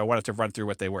end. So I wanted to run through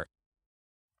what they were.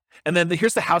 And then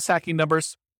here's the house hacking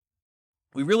numbers.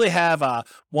 We really have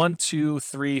 1, 2,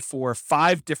 3, 4,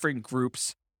 5 different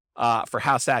groups for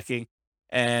house hacking.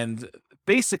 And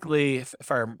basically,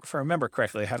 if I remember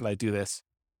correctly, how did I do this?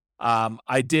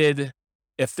 I did,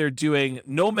 if they're doing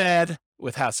Nomad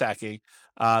with house hacking,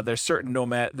 there's certain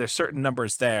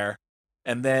numbers there.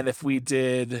 And then if we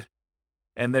did,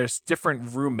 and there's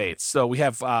different roommates. So we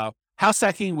have house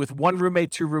hacking with 1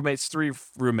 roommate, 2 roommates, 3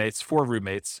 roommates, 4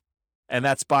 roommates. And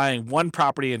that's buying one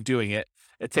property and doing it.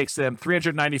 It takes them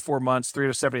 394 months,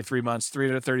 373 months,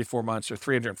 334 months, or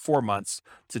 304 months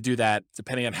to do that,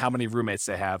 depending on how many roommates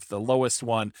they have. The lowest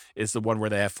one is the one where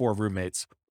they have 4 roommates.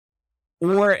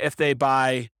 Or if they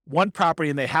buy one property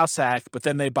and they house hack, but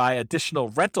then they buy additional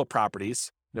rental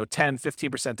properties, 10,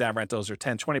 15% down rentals or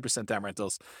 10, 20% down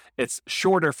rentals, it's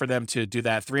shorter for them to do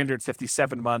that,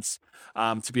 357 months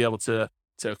to be able to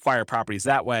acquire properties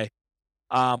that way.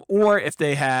 Or if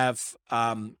they have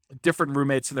different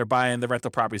roommates and they're buying the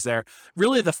rental properties there,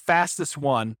 really the fastest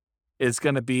one is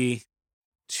going to be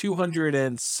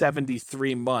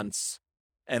 273 months.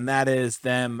 And that is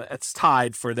them, it's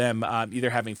tied for them either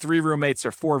having 3 roommates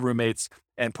or 4 roommates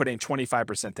and putting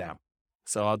 25% down.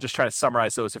 So I'll just try to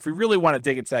summarize those. If you really want to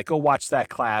dig into that, go watch that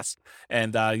class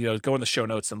and go in the show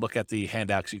notes and look at the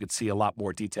handouts. You can see a lot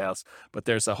more details, but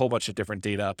there's a whole bunch of different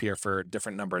data up here for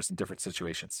different numbers and different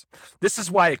situations. This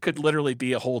is why it could literally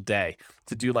be a whole day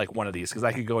to do like one of these, because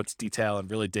I could go into detail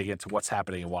and really dig into what's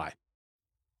happening and why.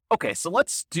 Okay, so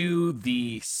let's do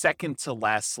the second to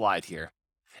last slide here.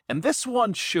 And this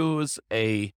one shows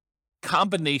a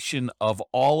combination of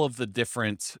all of the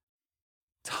different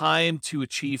time to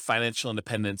achieve financial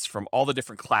independence from all the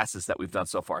different classes that we've done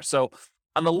so far. So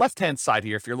on the left-hand side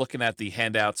here, if you're looking at the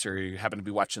handouts or you happen to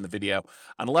be watching the video,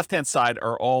 on the left-hand side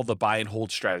are all the buy and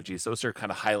hold strategies. Those are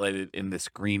kind of highlighted in this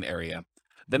green area.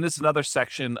 Then there's another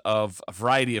section of a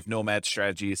variety of Nomad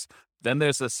strategies. Then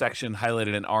there's a section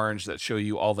highlighted in orange that show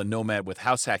you all the Nomad with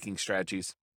house hacking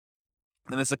strategies.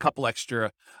 Then there's a couple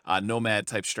extra Nomad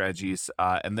type strategies.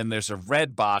 And then there's a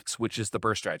red box, which is the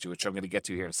BRRRR strategy, which I'm going to get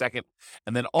to here in a second.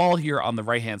 And then all here on the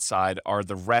right-hand side are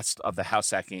the rest of the house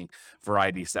hacking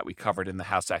varieties that we covered in the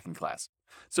house hacking class.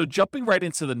 So jumping right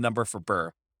into the number for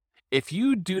BRRRR, if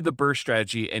you do the BRRRR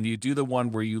strategy and you do the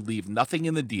one where you leave nothing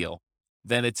in the deal,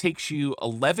 then it takes you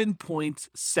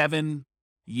 11.7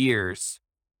 years,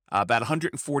 about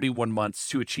 141 months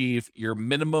to achieve your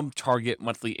minimum target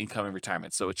monthly income in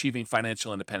retirement. So achieving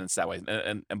financial independence that way.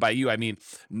 And by you, I mean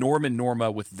Norm and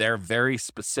Norma with their very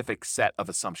specific set of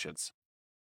assumptions.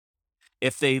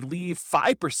 If they leave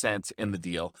 5% in the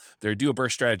deal, they do a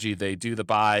BRRRR strategy, they do the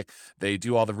buy, they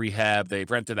do all the rehab, they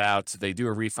rent it out, they do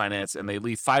a refinance, and they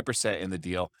leave 5% in the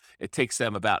deal, it takes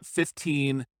them about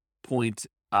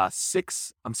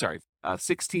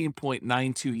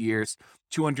 16.92 years,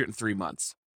 203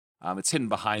 months. It's hidden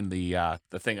behind the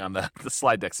thing on the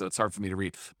slide deck, so it's hard for me to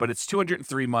read. But it's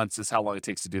 203 months is how long it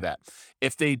takes to do that.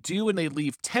 If they do and they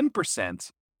leave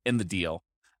 10% in the deal,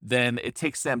 then it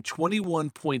takes them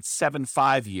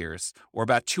 21.75 years, or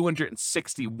about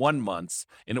 261 months,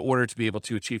 in order to be able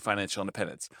to achieve financial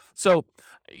independence. So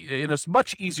it's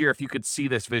much easier if you could see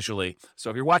this visually.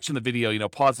 So if you're watching the video,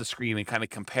 pause the screen and kind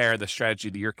of compare the strategy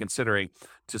that you're considering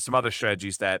to some other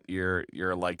strategies that you're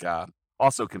like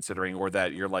also considering, or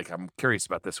that you're like, I'm curious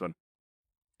about this one.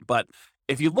 But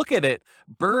if you look at it,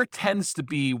 BRRRR tends to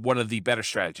be one of the better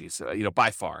strategies, by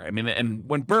far. I mean, and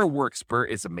when BRRRR works, BRRRR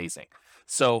is amazing.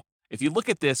 So if you look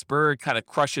at this, BRRRR kind of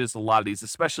crushes a lot of these,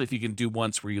 especially if you can do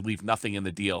ones where you leave nothing in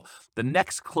the deal. The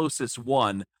next closest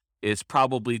one is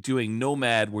probably doing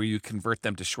Nomad, where you convert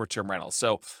them to short-term rentals.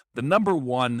 So the number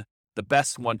one, the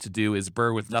best one to do is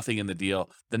BRRRR with nothing in the deal.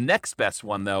 The next best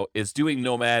one, though, is doing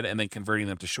Nomad and then converting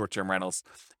them to short-term rentals.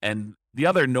 And the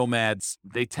other Nomads,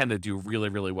 they tend to do really,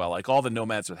 really well. Like all the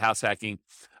Nomads with house hacking,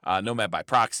 Nomad by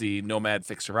proxy, Nomad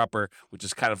fixer-upper, which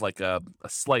is kind of like a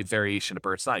slight variation of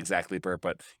BRRRR. It's not exactly BRRRR,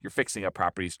 but you're fixing up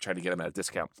properties, trying to get them at a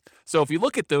discount. So if you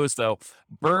look at those, though,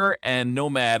 BRRRR and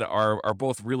Nomad are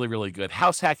both really, really good.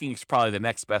 House hacking is probably the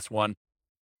next best one.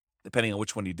 depending on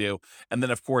which one you do. And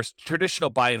then, of course, traditional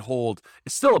buy and hold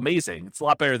is still amazing. It's a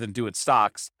lot better than doing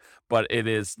stocks, but it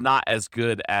is not as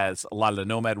good as a lot of the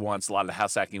nomad ones, a lot of the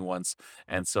house hacking ones.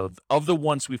 And so of the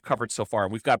ones we've covered so far,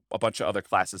 and we've got a bunch of other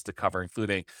classes to cover,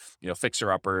 including,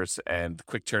 fixer uppers and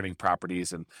quick turning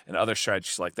properties and other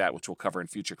strategies like that, which we'll cover in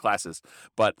future classes.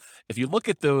 But if you look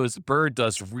at those, BRRRR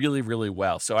does really, really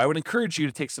well. So I would encourage you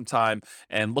to take some time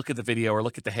and look at the video or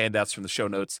look at the handouts from the show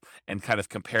notes and kind of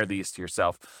compare these to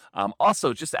yourself.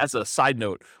 Also, just as a side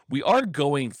note, we are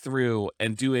going through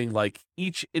and doing like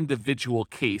each individual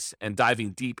case and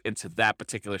diving deep into that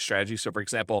particular strategy. So, for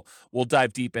example, we'll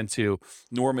dive deep into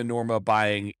Norma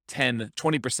buying 10,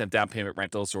 20% down payment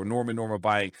rentals, or Norma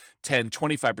buying 10,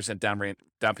 25%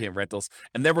 down payment rentals.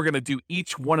 And then we're going to do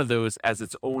each one of those as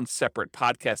its own separate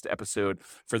podcast episode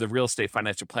for the Real Estate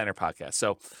Financial Planner podcast.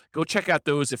 So go check out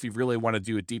those if you really want to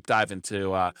do a deep dive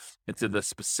into the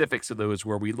specifics of those,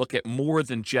 where we look at more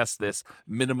than just this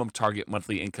minimum target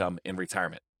monthly income in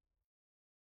retirement.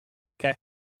 Okay.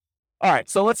 All right.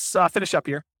 So let's finish up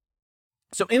here.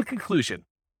 So in conclusion,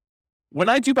 when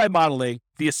I do my modeling,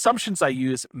 the assumptions I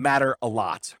use matter a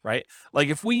lot, right? Like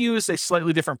if we use a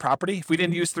slightly different property, if we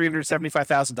didn't use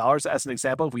 $375,000 as an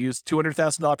example, if we use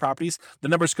 $200,000 properties, the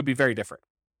numbers could be very different.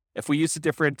 If we use a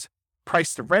different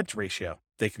price to rent ratio,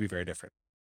 they could be very different.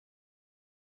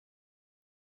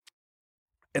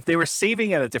 If they were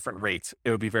saving at a different rate,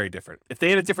 it would be very different. If they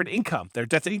had a different income, their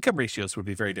debt to income ratios would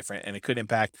be very different, and it could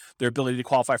impact their ability to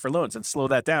qualify for loans and slow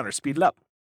that down or speed it up.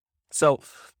 So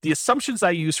the assumptions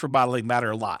I use for modeling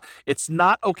matter a lot. It's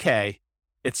not okay.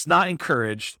 It's not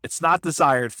encouraged. It's not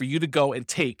desired for you to go and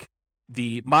take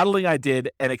the modeling I did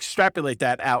and extrapolate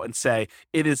that out and say,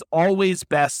 it is always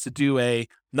best to do a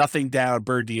nothing down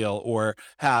BRRRR deal or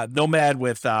nomad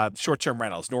with short-term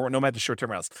rentals, nomad to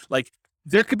short-term rentals. Like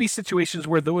there could be situations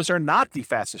where those are not the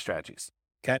fastest strategies.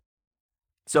 Okay.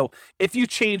 So if you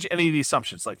change any of the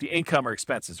assumptions, like the income or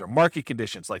expenses or market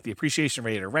conditions, like the appreciation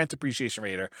rate or rent appreciation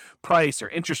rate or price or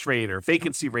interest rate or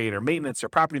vacancy rate or maintenance or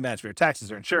property management or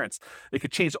taxes or insurance, it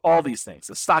could change all these things.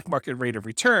 The stock market rate of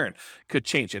return could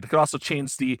change it. It could also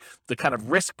change the kind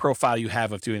of risk profile you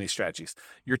have of doing these strategies.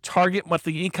 Your target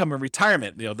monthly income in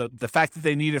retirement, the fact that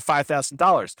they needed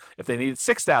 $5,000, if they needed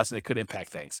 $6,000, it could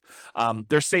impact things.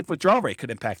 Their safe withdrawal rate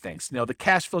could impact things. The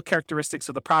cash flow characteristics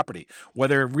of the property,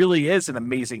 whether it really is an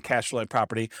amazing cash flowing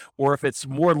property, or if it's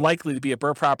more likely to be a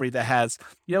BRRRR property that has,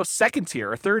 second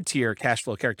tier or third tier cash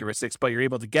flow characteristics, but you're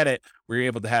able to get it where you're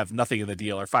able to have nothing in the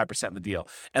deal or 5% in the deal.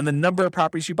 And the number of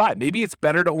properties you buy. Maybe it's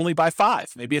better to only buy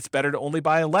 5. Maybe it's better to only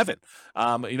buy 11.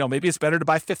 Maybe it's better to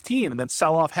buy 15 and then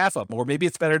sell off half of them, or maybe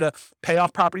it's better to pay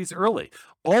off properties early.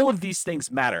 All of these things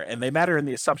matter, and they matter in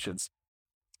the assumptions.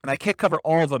 And I can't cover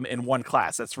all of them in one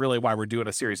class. That's really why we're doing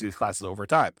a series of these classes over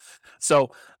time.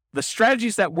 So the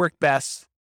strategies that work best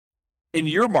in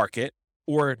your market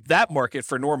or that market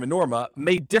for Norma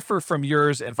may differ from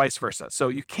yours and vice versa. So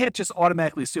you can't just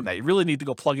automatically assume that. You really need to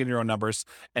go plug in your own numbers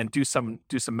and do some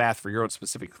math for your own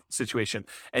specific situation.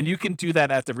 And you can do that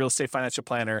at the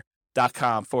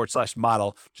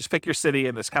realestatefinancialplanner.com/model. Just pick your city,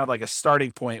 and it's kind of like a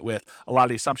starting point with a lot of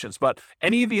the assumptions. But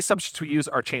any of the assumptions we use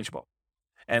are changeable.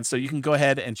 And so you can go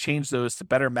ahead and change those to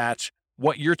better match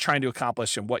what you're trying to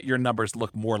accomplish and what your numbers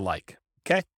look more like.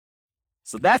 Okay?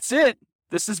 So that's it.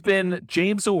 This has been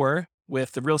James Orr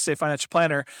with the Real Estate Financial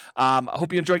Planner. I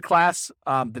hope you enjoyed class.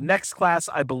 The next class,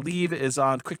 I believe, is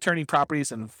on quick turning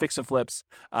properties and fix and flips.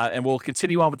 And we'll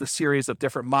continue on with the series of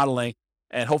different modeling.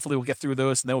 And hopefully we'll get through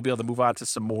those, and then we'll be able to move on to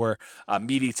some more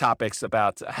meaty topics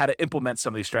about how to implement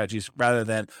some of these strategies rather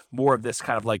than more of this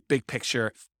kind of like big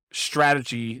picture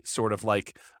strategy sort of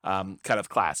like kind of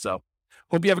class. So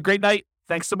hope you have a great night.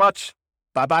 Thanks so much.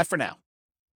 Bye-bye for now.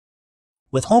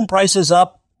 With home prices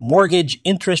up, mortgage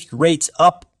interest rates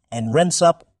up, and rents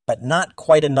up, but not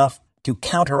quite enough to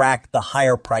counteract the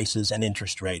higher prices and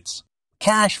interest rates.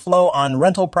 Cash flow on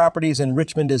rental properties in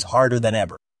Richmond is harder than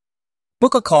ever.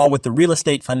 Book a call with the Real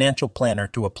Estate Financial Planner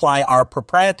to apply our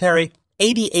proprietary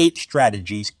 88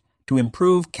 strategies to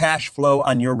improve cash flow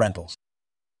on your rentals.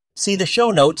 See the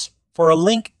show notes for a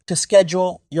link to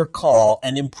schedule your call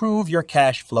and improve your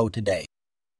cash flow today.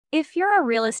 If you're a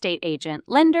real estate agent,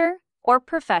 lender, or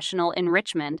professional in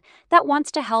Richmond that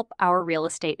wants to help our real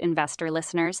estate investor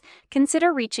listeners,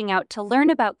 consider reaching out to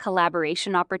learn about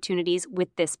collaboration opportunities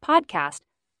with this podcast.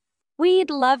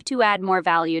 We'd love to add more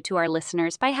value to our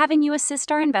listeners by having you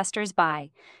assist our investors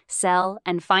buy, sell,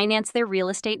 and finance their real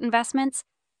estate investments.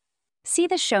 See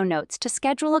the show notes to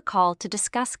schedule a call to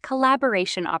discuss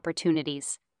collaboration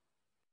opportunities.